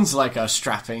sounds like a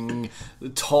strapping,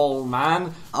 tall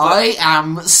man. I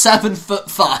am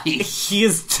 7'5". He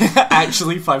is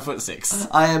actually 5'6".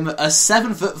 I am a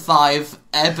 7'5"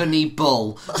 ebony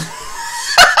bull.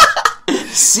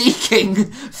 Seeking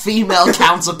female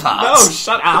counterparts. No,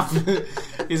 shut up.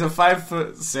 He's a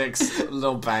 5'6"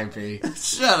 little baby.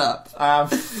 Shut up. I'm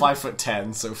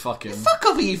 5'10", so fuck him. Fuck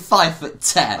off, are you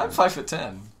 5'10"? I'm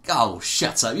 5'10". Oh,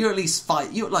 shut up. You're at least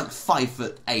you're like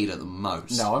 5'8" at the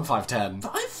most. No, I'm 5'10".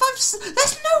 But I'm 5'.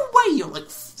 There's no way you're like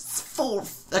Four.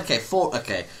 Okay.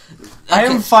 I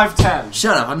am 5'10".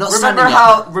 Shut up! I'm not standing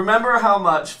up. Remember how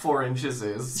much 4 inches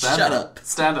is. Shut up.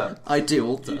 Stand up. I do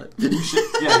all the time. You should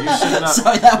know.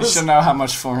 Sorry, you should know how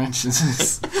much 4 inches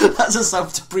is. That's a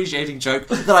self-depreciating joke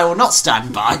that I will not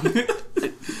stand by.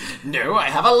 No, I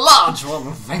have a large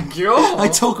one, thank you. I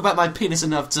talk about my penis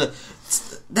enough to...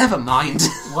 Never mind.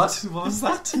 What? What was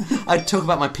that? I talk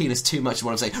about my penis too much in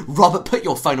what I'm saying. Robert, put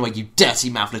your phone away, you dirty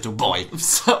mouth little boy.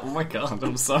 Oh my god,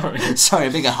 I'm sorry. Sorry,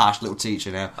 I'm being a harsh little teacher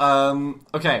now.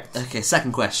 Okay. Okay,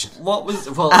 second question. What was...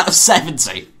 Well, out of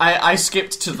 70. I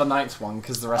skipped to the 9th one,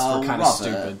 because the rest were kind of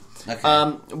stupid. Okay.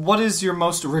 What is your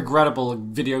most regrettable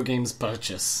video games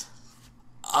purchase?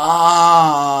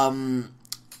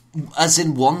 As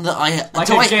in one that I... Like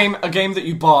a game that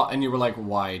you bought and you were like,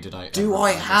 why did I... Do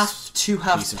I have to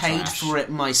have paid for it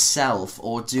myself,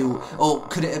 or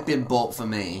could it have been bought for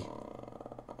me?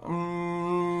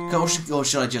 Or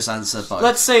should I just answer both?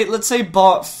 Let's say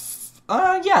bought...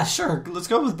 yeah, sure. Let's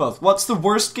go with both. What's the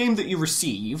worst game that you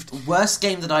received? Worst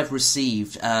game that I've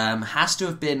received has to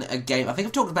have been a game... I think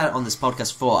I've talked about it on this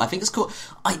podcast before. I think it's called...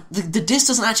 The disc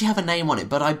doesn't actually have a name on it,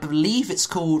 but I believe it's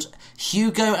called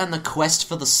Hugo and the Quest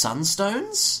for the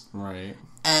Sunstones. Right.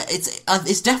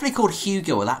 It's definitely called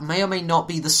Hugo. That may or may not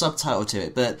be the subtitle to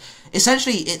it, but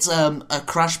essentially it's a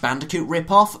Crash Bandicoot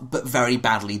ripoff, but very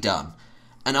badly done.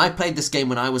 And I played this game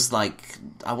when I was like,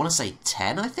 I want to say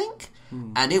 10, I think?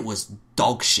 And it was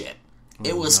dog shit.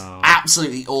 It was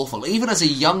absolutely awful. Even as a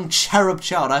young cherub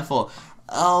child, I thought,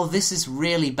 oh, this is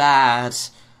really bad.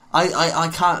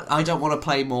 I don't want to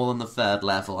play more than the 3rd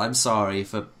level. I'm sorry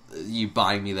for you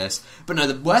buying me this. But no,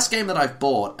 the worst game that I've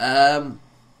bought, or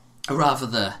rather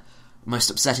the most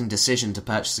upsetting decision to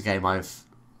purchase a game I've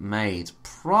made,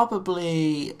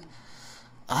 probably...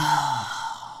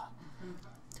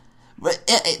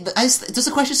 does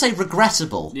the question say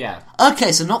regrettable? Yeah.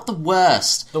 Okay, so not the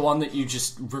worst. The one that you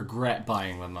just regret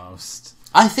buying the most.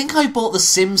 I think I bought The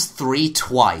Sims 3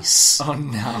 twice. Oh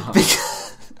no.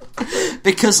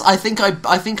 Because I think I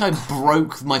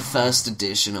broke my first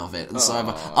edition of it, and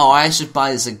so I should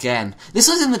buy this again. This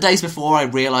was in the days before I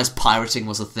realised pirating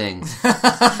was a thing.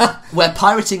 Where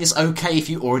pirating is okay if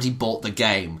you already bought the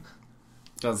game.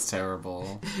 That's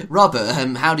terrible. Robert,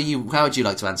 how would you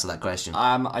like to answer that question?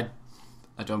 I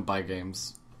don't buy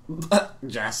games.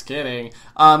 Just kidding.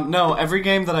 No, every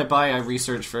game that I buy, I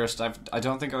research first. I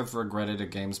don't think I've regretted a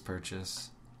game's purchase.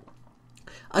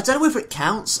 I don't know if it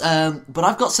counts, but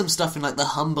I've got some stuff in like the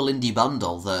Humble Indie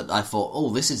Bundle that I thought,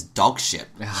 oh, this is dog shit.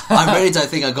 I really don't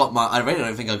think I got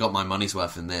my money's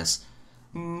worth in this.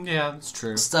 Yeah, that's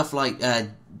true. Stuff like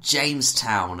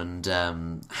Jamestown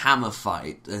and Hammer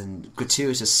Fight and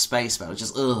Gratuitous Space Battle,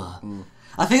 just ugh.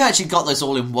 I think I actually got those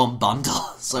all in one bundle,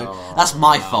 so that's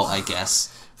my fault, I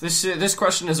guess. This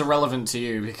question is irrelevant to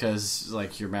you because,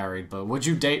 like, you're married, but would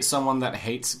you date someone that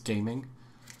hates gaming?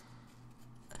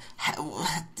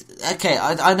 Okay,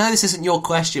 I know this isn't your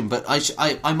question, but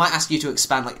I might ask you to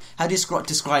expand. Like, how do you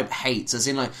describe hates? As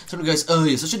in, like, someone goes, "Oh,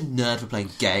 you're such a nerd for playing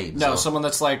games." No, someone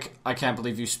that's like, "I can't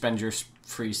believe you spend your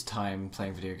free time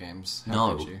playing video games."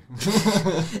 How could you?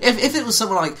 if it was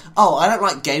someone like, "Oh, I don't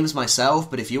like games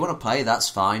myself, but if you want to play, that's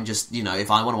fine. Just, you know,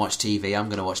 if I want to watch TV, I'm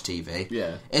going to watch TV."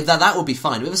 Yeah. If that would be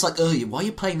fine. But if it's like, "Oh, why are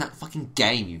you playing that fucking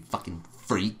game? You fucking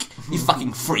freak! You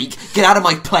fucking freak! Get out of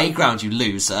my playground, you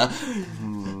loser!"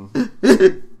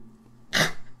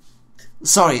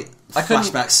 Sorry,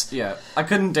 flashbacks. Yeah, I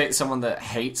couldn't date someone that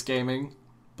hates gaming,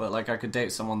 but like I could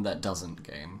date someone that doesn't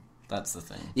game. That's the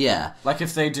thing. Yeah. Like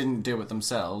if they didn't do it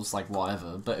themselves, like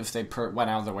whatever. But if they went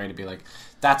out of their way to be like,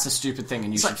 "That's a stupid thing,"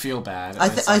 and you should feel bad. I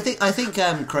think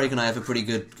Craig and I have a pretty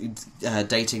good it's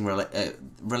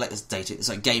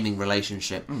like gaming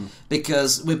relationship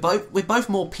because we're both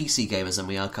more PC gamers than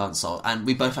we are console, and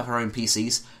we both have our own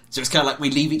PCs. So it's kind of like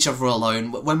we leave each other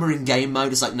alone. When we're in game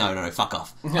mode, it's like, no, fuck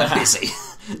off. I'm busy.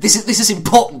 This is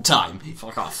important time.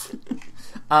 Fuck off.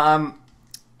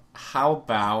 How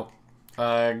about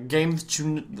game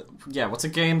that what's a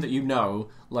game that you know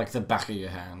like the back of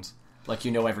your hand? Like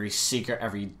you know every secret,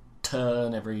 every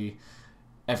turn,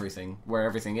 everything, where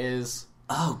everything is.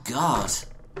 Oh God.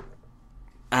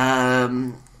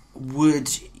 Would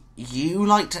you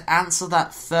like to answer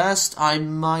that first? I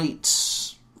might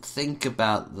think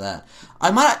about that.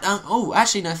 I might.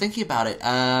 Actually, no. Thinking about it,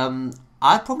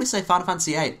 I'd probably say Final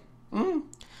Fantasy VIII.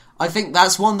 I think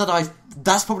that's one that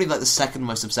that's probably like the second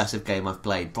most obsessive game I've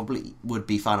played. Probably would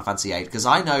be Final Fantasy VIII because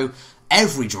I know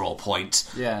every draw point.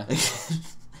 Yeah.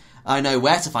 I know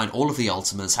where to find all of the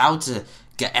ultimates, how to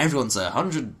get everyone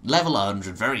to level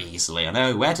 100 very easily. I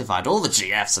know where to find all the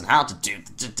GFs and how to do.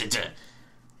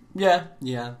 Yeah.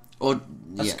 Or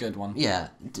That's yeah, a good one. Yeah.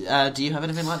 Do you have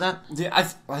anything like that? Yeah,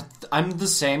 I'm the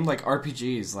same. Like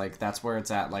RPGs, like that's where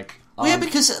it's at. Like. Well, yeah,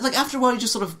 because like after a while, you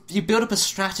just sort of you build up a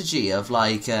strategy of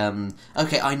like,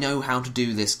 okay, I know how to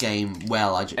do this game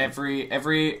well.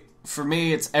 For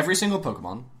me, it's every single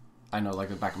Pokemon. I know, like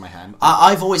the back of my hand.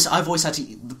 I've always had to.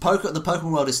 The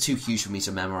Pokemon world is too huge for me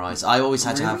to memorize. I always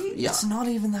had to have. Yeah, it's not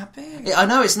even that big. I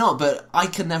know it's not, but I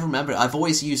can never remember it. I've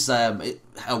always used a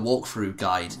walkthrough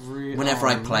guide whenever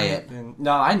I play it.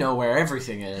 No, I know where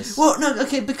everything is. Well, no,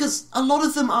 okay, because a lot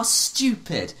of them are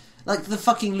stupid. Like the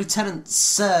fucking Lieutenant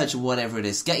Surge or whatever it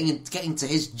is, getting to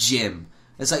his gym.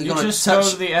 It's like you just go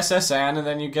to the SSN and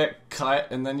then you get cut,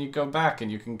 and then you go back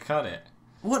and you can cut it.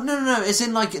 What? No. It's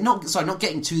in like not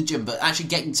getting to the gym, but actually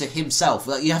getting to himself.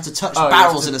 Like you have to touch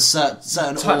barrels in a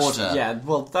certain order. Yeah,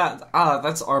 well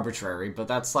that's arbitrary, but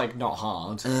that's like not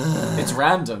hard. It's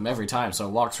random every time, so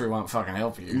a walkthrough won't fucking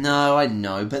help you. No, I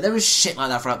know, but there was shit like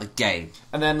that throughout the game.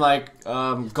 And then like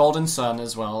Golden Sun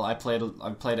as well. I played it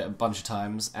a bunch of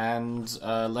times, and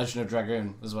Legend of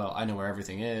Dragoon as well. I know where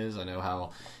everything is. I know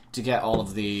how to get all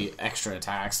of the extra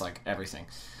attacks, like everything.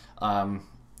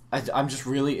 I'm just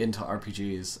really into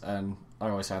RPGs, and I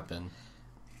always have been.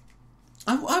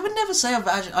 I would never say I've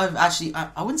actually.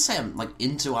 I wouldn't say I'm like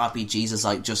into RPGs as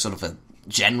like just sort of a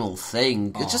general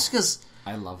thing. It's just because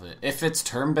I love it. If it's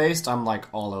turn-based, I'm like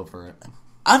all over it.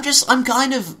 I'm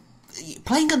kind of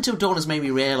playing Until Dawn has made me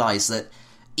realise that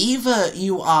either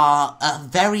you are a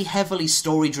very heavily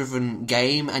story-driven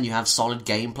game and you have solid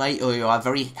gameplay, or you are a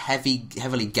very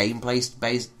heavily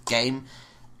gameplay-based game.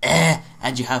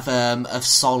 And you have a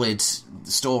solid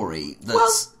story.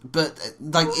 But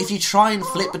like if you try and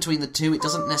flip between the two, it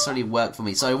doesn't necessarily work for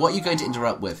me. So what are you going to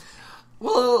interrupt with?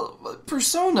 Well,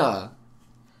 Persona.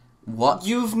 What?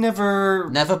 You've never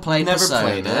played Persona?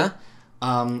 Played it.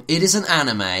 It is an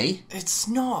anime. It's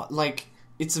not like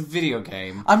it's a video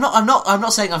game. I'm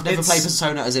not saying I've never played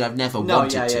Persona as in I've never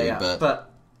wanted to.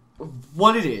 But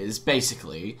what it is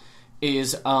basically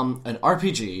is an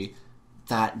RPG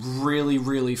that really,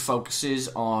 really focuses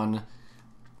on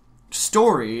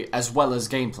story as well as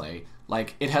gameplay.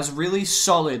 Like, it has really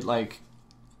solid, like,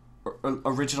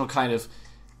 original kind of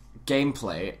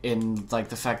gameplay in, like,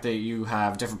 the fact that you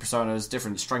have different personas,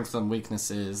 different strengths and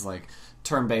weaknesses, like,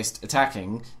 turn-based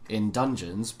attacking in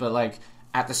dungeons, but, like,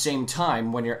 at the same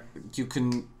time, when you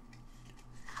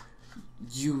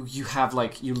have,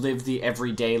 like, you live the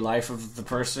everyday life of the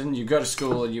person. You go to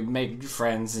school, you make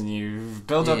friends, and you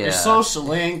build up your social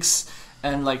links,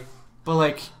 and, like, but,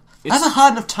 like, I have a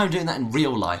hard enough time doing that in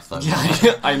real life, though.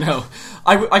 Yeah, I know.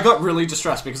 I got really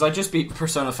distressed, because I just beat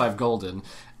Persona 5 Golden,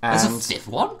 and... There's a fifth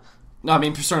one? No, I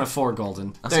mean Persona 4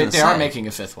 Golden. They are making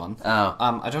a fifth one. Oh.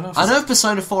 I don't know if I know of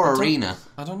Persona 4 Arena.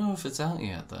 I don't know if it's out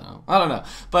yet, though. I don't know.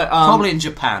 But, probably in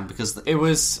Japan, because... It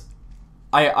was...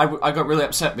 I got really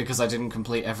upset because I didn't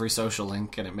complete every social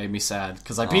link, and it made me sad,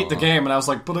 because I beat the game, and I was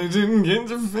like, but I didn't get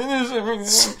to finish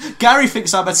everything. Gary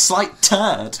thinks I'm a slight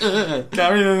turd.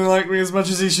 Gary didn't like me as much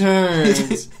as he should.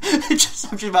 I'm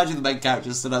just imagining the main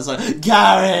character stood outside,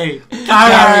 Gary,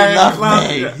 love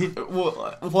me.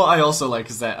 What I also like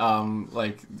is that,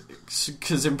 like,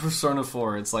 because in Persona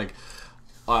 4, it's like,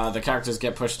 the characters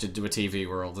get pushed into a TV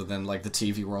world, and then, like, the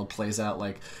TV world plays out,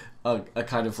 like, a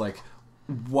kind of, like,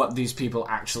 what these people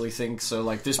actually think. So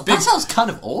like this big... That sounds kind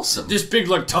of awesome. This big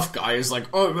like tough guy is like,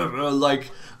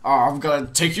 I'm gonna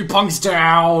take you punks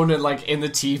down, and like in the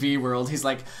TV world he's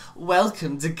like,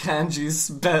 welcome to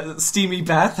Kanji's steamy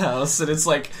bathhouse, and it's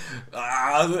like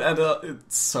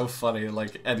it's so funny,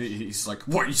 like, and he's like,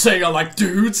 what, you saying I like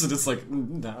dudes? And it's like,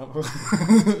 no.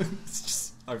 It's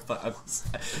just like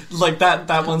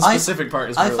that one specific part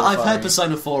is really I've funny. heard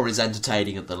Persona 4 is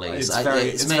entertaining at the least.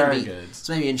 It's very good. It's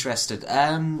made me interested.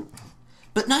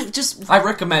 But no, just... I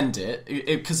recommend it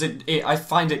because I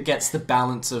find it gets the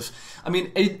balance of... I mean,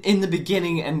 in the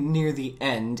beginning and near the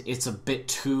end, it's a bit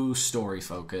too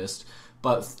story-focused,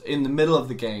 but in the middle of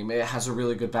the game, it has a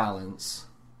really good balance.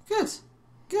 Good.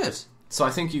 So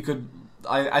I think you could...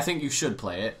 I think you should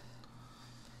play it.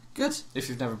 Good. If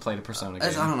you've never played a Persona game.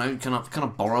 I don't know, can I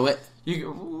borrow it?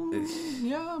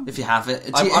 Yeah. If you have it.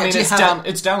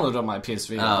 It's downloaded on my PS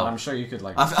Vita, but I'm sure you could,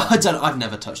 like... I've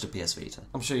never touched a PS Vita.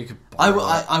 I'm sure you could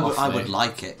I would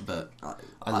like it, but...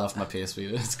 I love my PS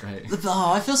Vita, it's great.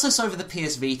 Oh, I feel so sorry for the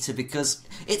PS Vita, because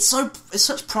it's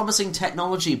such promising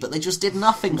technology, but they just did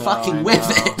nothing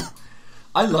with it.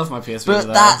 I love my PS Vita, but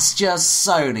though. that's just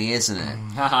Sony, isn't it?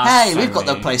 Hey, we've got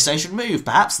the PlayStation Move,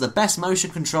 perhaps the best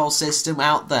motion control system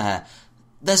out there.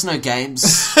 There's no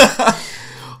games.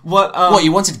 What,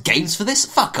 you wanted games for this?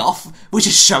 Fuck off. We're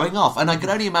just showing off. And I can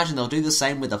only imagine they'll do the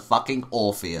same with a fucking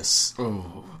Orpheus.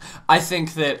 Ooh. I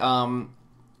think that,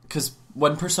 because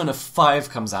when Persona 5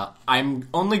 comes out, I'm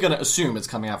only going to assume it's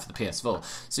coming out for the PS4.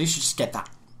 So you should just get that.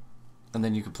 And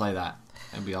then you could play that.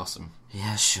 It'd be awesome.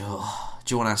 Yeah, sure.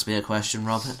 Do you want to ask me a question,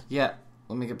 Robert? Yeah.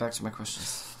 Let me get back to my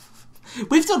questions.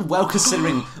 We've done well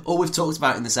considering all we've talked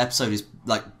about in this episode is,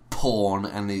 like, porn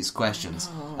and these questions.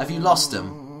 Have you lost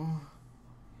them?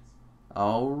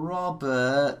 Oh,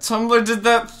 Robert. Tumblr did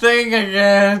that thing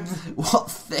again.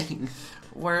 What thing?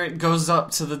 Where it goes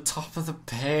up to the top of the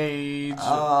page.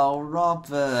 Oh,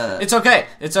 Robert. It's okay.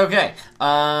 It's okay.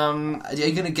 Are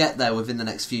you going to get there within the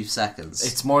next few seconds?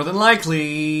 It's more than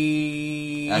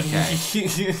likely.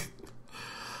 Okay.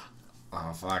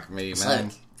 Oh, fuck me, So,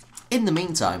 man. in the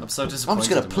meantime, I'm so I'm disappointed just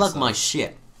going to in plug myself. my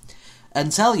shit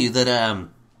and tell you that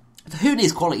the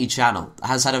Whoneedsquality channel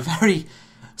has had a very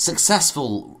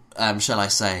successful, shall I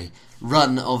say,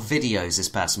 run of videos this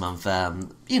past month.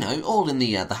 All in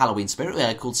the Halloween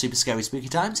spirit, called Super Scary Spooky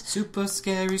Times. Super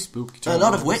scary spooky times. A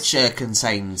lot of which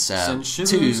contains Send two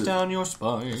shivers down your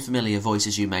spine. familiar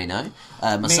voices you may know.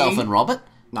 Myself Me? and Robert.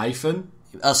 Knifing.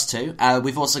 Us two.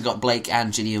 We've also got Blake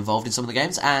and Ginny involved in some of the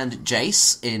games, and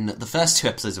Jace in the first 2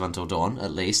 episodes of Until Dawn,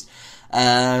 at least.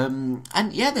 And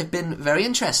yeah, they've been very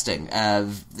interesting.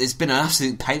 It's been an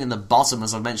absolute pain in the bottom,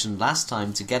 as I mentioned last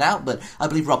time, to get out, but I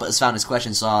believe Robert has found his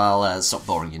question, so I'll stop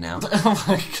boring you now. Oh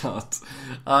my god.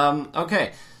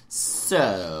 Okay.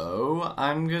 So,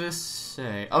 I'm gonna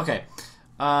say... Okay.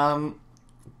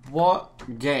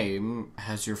 What game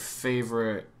has your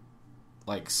favorite,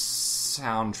 like,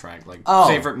 soundtrack? Like,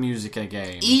 favorite music in a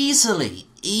game?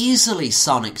 Easily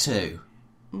Sonic 2.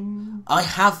 I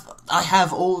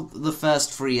have all the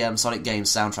first 3 Sonic games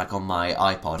soundtrack on my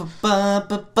iPod.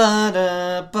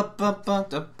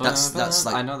 That's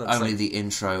like I know that's only like... the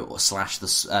intro or slash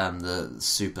the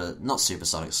super, not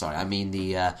Supersonic. Sorry, I mean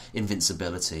the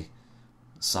Invincibility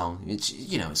song. Which,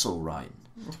 it's all right,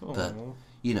 but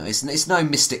it's no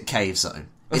Mystic Cave Zone.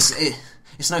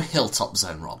 It's no Hilltop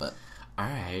Zone, Robert. All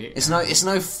right. It's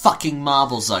no fucking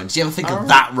Marble Zone. Did you ever think of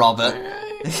that, Robert?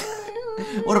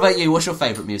 What about you? What's your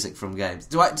favourite music from games?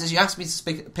 Did you ask me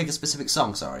to pick a specific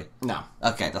song? Sorry. No.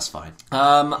 Okay, that's fine.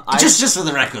 Just for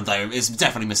the record, though, it's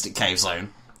definitely Mystic Cave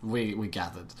Zone. we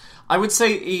gathered. I would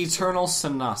say Eternal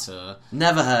Sonata.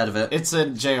 Never heard of it. It's a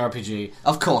JRPG.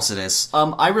 Of course it is.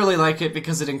 I really like it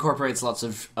because it incorporates lots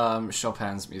of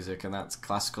Chopin's music, and that's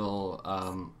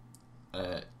classical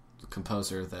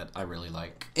composer that I really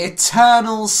like.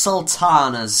 Eternal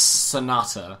Sultanas.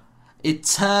 Sonata.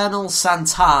 Eternal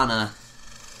Santana.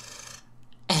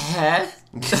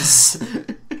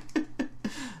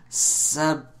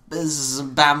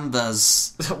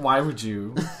 Bambas. Why would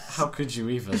you? How could you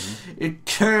even?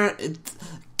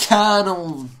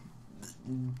 Colonel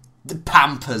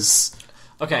Pampas.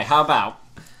 Okay, how about,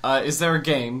 is there a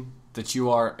game that you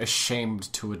are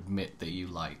ashamed to admit that you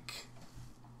like?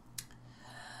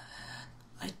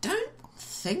 I don't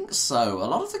think so. A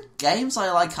lot of the games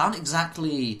I like aren't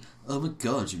exactly, oh my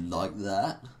god, you like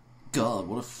that? God,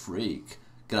 what a freak.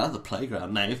 Get out of the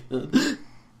playground, Nathan.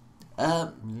 I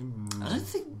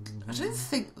don't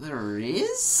think there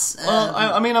is. Well,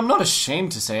 I mean, I'm not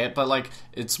ashamed to say it, but like,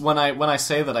 it's when I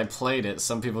say that I played it,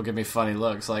 some people give me funny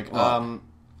looks. Like,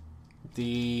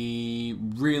 the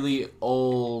really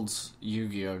old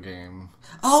Yu-Gi-Oh game.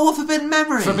 Oh, Forbidden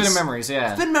Memories. Forbidden Memories,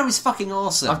 yeah. Forbidden Memories is fucking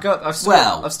awesome. I've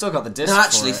still got the disc. No,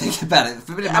 actually, for it. think about it.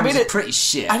 Forbidden Memories is pretty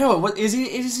shit. I know it isn't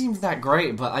even that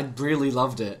great, but I really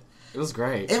loved it. It was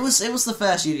great. It was the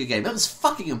first Yu-Gi-Oh game. It was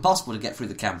fucking impossible to get through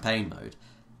the campaign mode.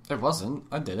 It wasn't.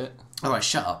 I did it. Alright,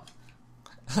 shut up.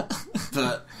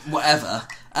 But whatever.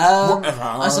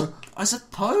 Whatever. I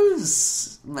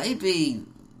suppose maybe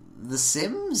The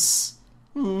Sims.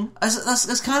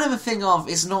 That's kind of a thing of,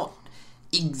 it's not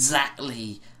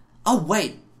exactly. Oh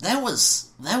wait, there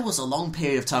was a long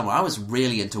period of time where I was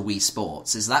really into Wii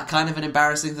Sports. Is that kind of an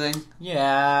embarrassing thing?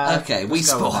 Yeah. Okay, Wii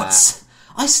Sports.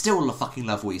 I still fucking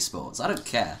love Wii Sports. I don't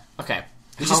care. Okay.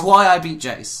 Which is why I beat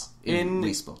Jace in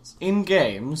Wii Sports. In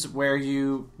games where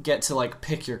you get to like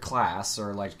pick your class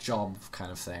or like job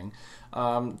kind of thing,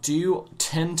 do you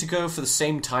tend to go for the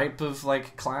same type of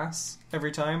like class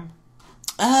every time?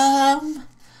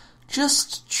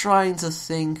 Just trying to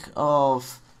think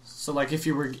of. So like if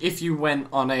you went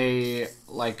on a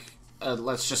like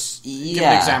let's just give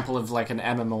an example of like an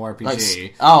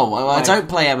MMORPG. I don't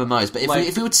play MMOs, but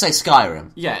if we were to say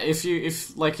Skyrim, yeah, if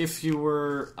you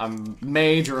were a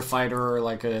mage or a fighter or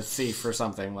like a thief or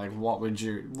something, like what do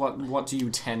you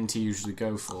tend to usually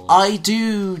go for? I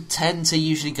do tend to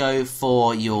usually go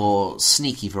for your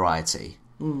sneaky variety.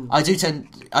 I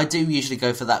do usually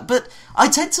go for that, but I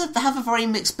tend to have a very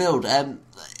mixed build,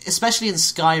 especially in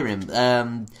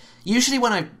Skyrim. Usually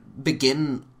when I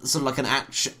begin sort of like an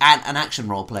action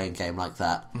role-playing game like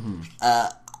that,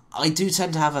 I do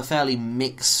tend to have a fairly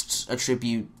mixed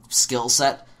attribute skill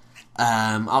set.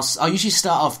 I'll usually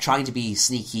start off trying to be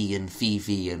sneaky and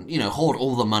thievy and, hoard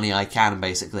all the money I can,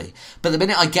 basically. But the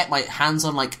minute I get my hands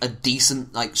on, like, a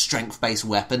decent, like, strength-based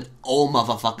weapon, all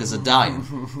motherfuckers are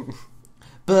dying.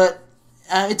 But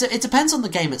it depends on the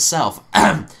game itself.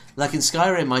 Like in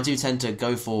Skyrim, I do tend to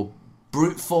go for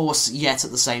brute force, yet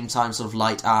at the same time sort of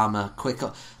light armor,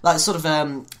 quicker, like sort of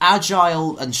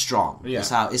agile and strong. Yeah.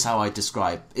 is how I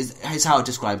describe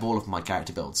all of my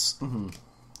character builds.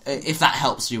 If that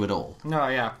helps you at all. No,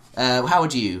 yeah. How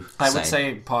would you say? I would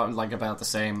say about the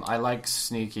same. I like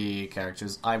sneaky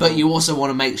characters. But you also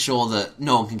want to make sure that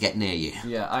no one can get near you.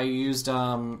 Yeah, I used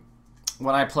when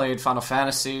I played Final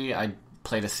Fantasy, I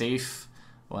played a thief.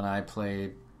 When I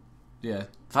played,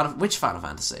 Which Final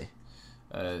Fantasy?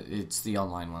 It's the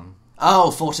online one.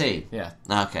 Oh, 14. Yeah.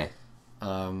 Okay.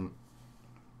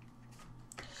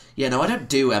 Yeah, no, I don't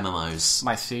do MMOs.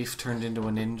 My thief turned into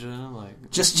a ninja,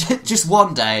 like just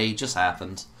one day, just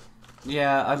happened.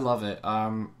 Yeah, I love it.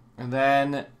 And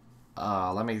then,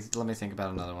 let me think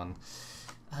about another one.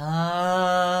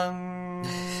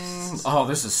 Oh,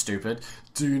 this is stupid.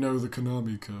 Do you know the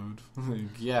Konami code?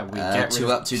 Yeah, we get 2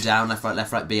 up, 2 down,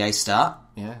 left, right, BA start.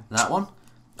 Yeah, that one.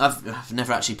 I've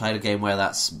never actually played a game where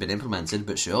that's been implemented,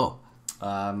 but sure.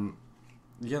 Yeah,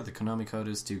 the Konami code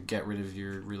is to get rid of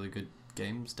your really good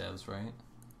games devs, right?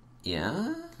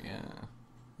 Yeah? Yeah.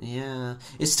 Yeah.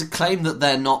 It's to claim that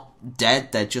they're not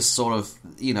dead, they're just sort of,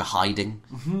 hiding.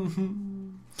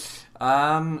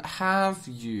 Have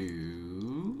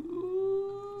you...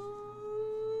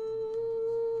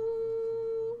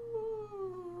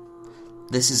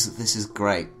 This is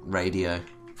great radio.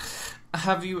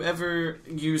 Have you ever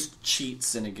used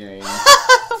cheats in a game?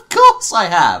 Of course I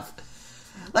have!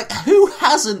 Like, who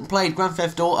hasn't played Grand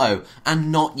Theft Auto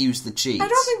and not used the cheats? I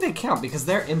don't think they count because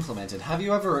they're implemented. Have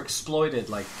you ever exploited,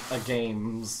 like, a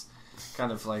game's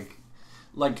kind of,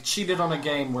 like cheated on a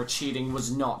game where cheating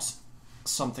was not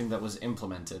something that was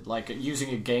implemented? Like,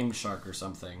 using a Game Shark or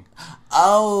something.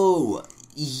 Oh,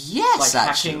 yes, like,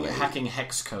 actually. hacking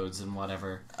hex codes and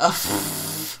whatever.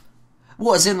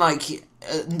 What, as in, like,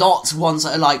 not ones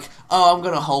that are like, oh, I'm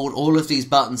going to hold all of these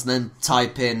buttons and then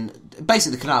type in,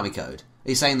 basically the Konami code. Are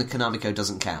you saying the Konami code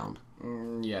doesn't count?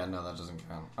 Yeah, no, that doesn't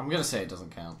count. I'm going to say it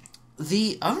doesn't count.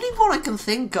 The only one I can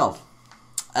think of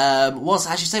was,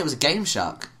 as you say, it was a Game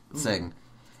Shark thing.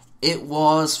 It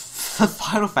was for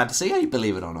Final Fantasy 8,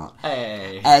 believe it or not.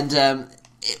 Hey. And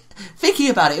thinking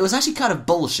about it, it was actually kind of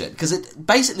bullshit, because it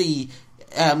basically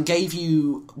gave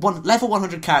you level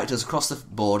 100 characters across the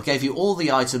board, gave you all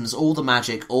the items, all the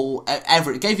magic,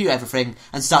 gave you everything,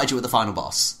 and started you with the final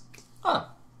boss. Oh.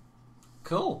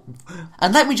 Cool.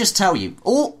 And let me just tell you,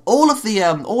 all of the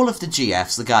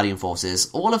GFs, the Guardian Forces,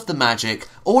 all of the magic,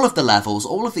 all of the levels,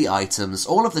 all of the items,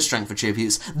 all of the strength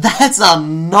attributes, that's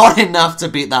not enough to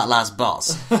beat that last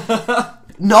boss.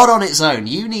 Not on its own.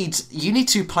 You need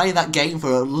to play that game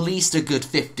for at least a good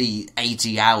 50,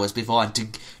 80 hours before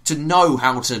to know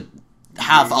how to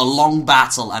have a long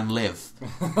battle and live.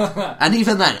 And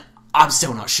even then, I'm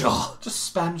still not sure.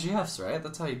 Just spam GFs, right?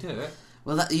 That's how you do it.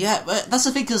 Well, but that's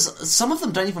the thing, because some of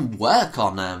them don't even work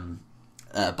on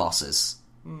bosses.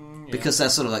 Yeah. Because they're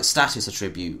sort of like status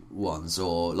attribute ones,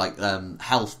 or like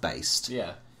health based.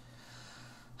 Yeah.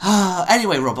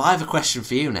 Anyway, Rob, I have a question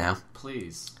for you now.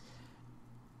 Please.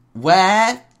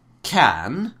 Where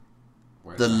can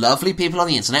the lovely people on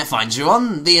the internet find you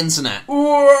on the internet?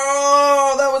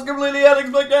 Whoa, that was completely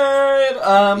unexpected!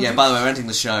 Yeah, by the way, we're ending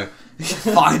the show.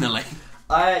 Finally.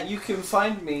 You can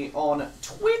find me on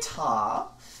Twitter.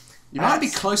 You might be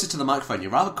closer to the microphone. You're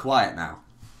rather quiet now.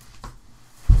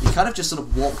 You kind of just sort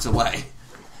of walked away.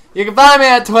 You can find me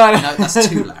at Twitter. No, that's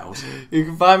too loud. You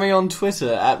can find me on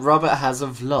Twitter at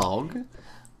RobertHasAVlog.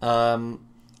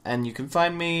 And you can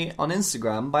find me on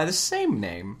Instagram by the same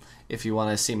name if you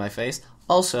want to see my face.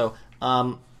 Also,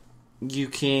 you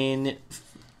can...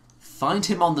 Find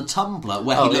him on the Tumblr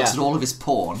where he looks at all of his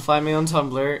porn. Find me on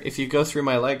Tumblr. If you go through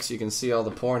my likes, you can see all the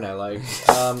porn I like.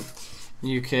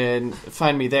 You can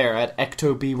find me there at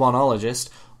EctoB1ologist.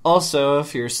 Also,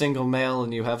 if you're a single male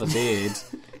and you have a beard,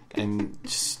 and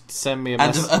just send me a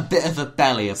message. And a bit of a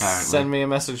belly, apparently. Send me a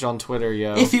message on Twitter,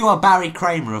 yo. If you are Barry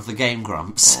Kramer of the Game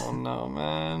Grumps. Oh, no,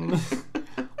 man.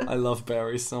 I love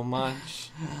Barry so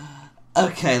much.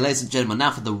 Okay, ladies and gentlemen,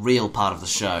 now for the real part of the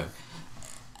show.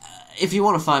 If you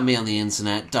want to find me on the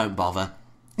internet, don't bother.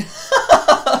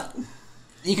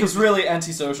 He's really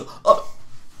antisocial.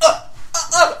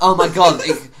 Oh my god,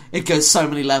 it goes so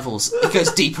many levels. It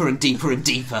goes deeper and deeper and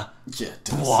deeper. Yeah, it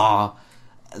does. Wow.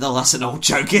 No, that's an old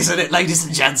joke, isn't it, ladies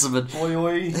and gentlemen? Oi,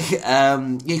 oi.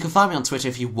 You can find me on Twitter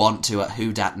if you want to at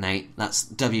whodatnate. That's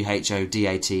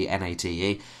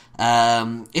WHODATNATE.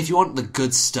 If you want the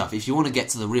good stuff, if you want to get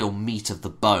to the real meat of the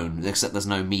bone, except there's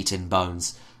no meat in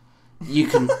bones, you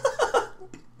can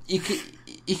you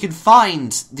can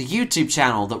find the YouTube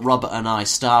channel that Robert and I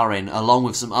star in, along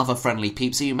with some other friendly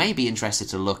peeps who you may be interested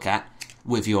to look at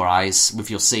with your eyes, with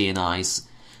your seeing eyes.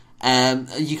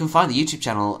 You can find the YouTube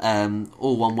channel,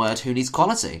 all one word,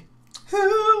 Whoneedsquality.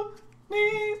 Who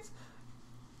needs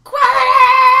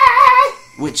quality?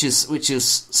 Which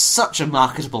is such a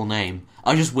marketable name.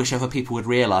 I just wish other people would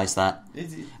realise that.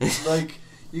 It's like,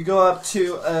 you go up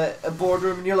to a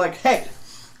boardroom and you're like, hey,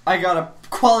 I got a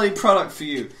quality product for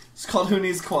you. It's called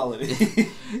Whoneedsquality.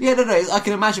 Yeah, no, I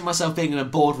can imagine myself being in a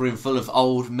boardroom full of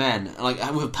old men, like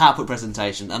with a PowerPoint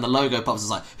presentation, and the logo pops.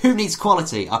 It's like, who needs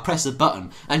quality? I press a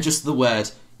button, and just the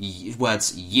words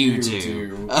 "you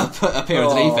do" appear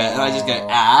underneath it, and I just go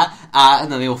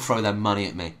and then they all throw their money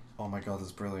at me. Oh my god,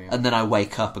 that's brilliant. And then I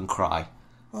wake up and cry.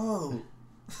 Oh.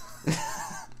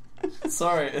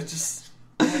 Sorry, it just...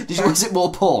 Was it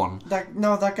more porn?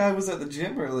 That guy was at the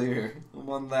gym earlier.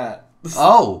 Won that.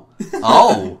 Oh.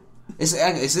 This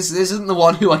isn't the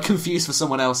one who I confused for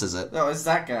someone else, is it? No, it's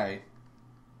that guy.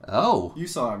 Oh. You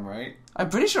saw him, right? I'm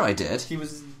pretty sure I did. He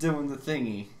was doing the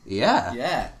thingy. Yeah.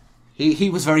 Yeah.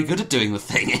 He was very good at doing the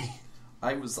thingy.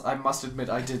 I must admit,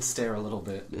 I did stare a little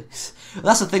bit.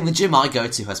 That's the thing, the gym I go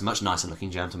to has much nicer looking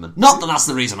gentlemen. Not that that's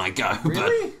the reason I go,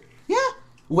 Really? but... Yeah.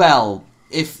 Well,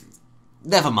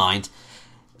 never mind.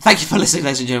 Thank you for listening,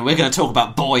 ladies and gentlemen. We're going to talk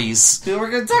about boys.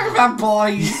 We're going to talk about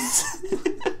boys.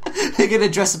 We're going to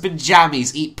dress up in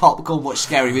jammies, eat popcorn, watch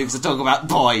scary movies, and talk about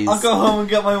boys. I'll go home and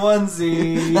get my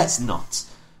onesie. Let's not.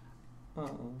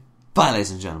 Uh-oh. Bye,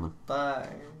 ladies and gentlemen. Bye.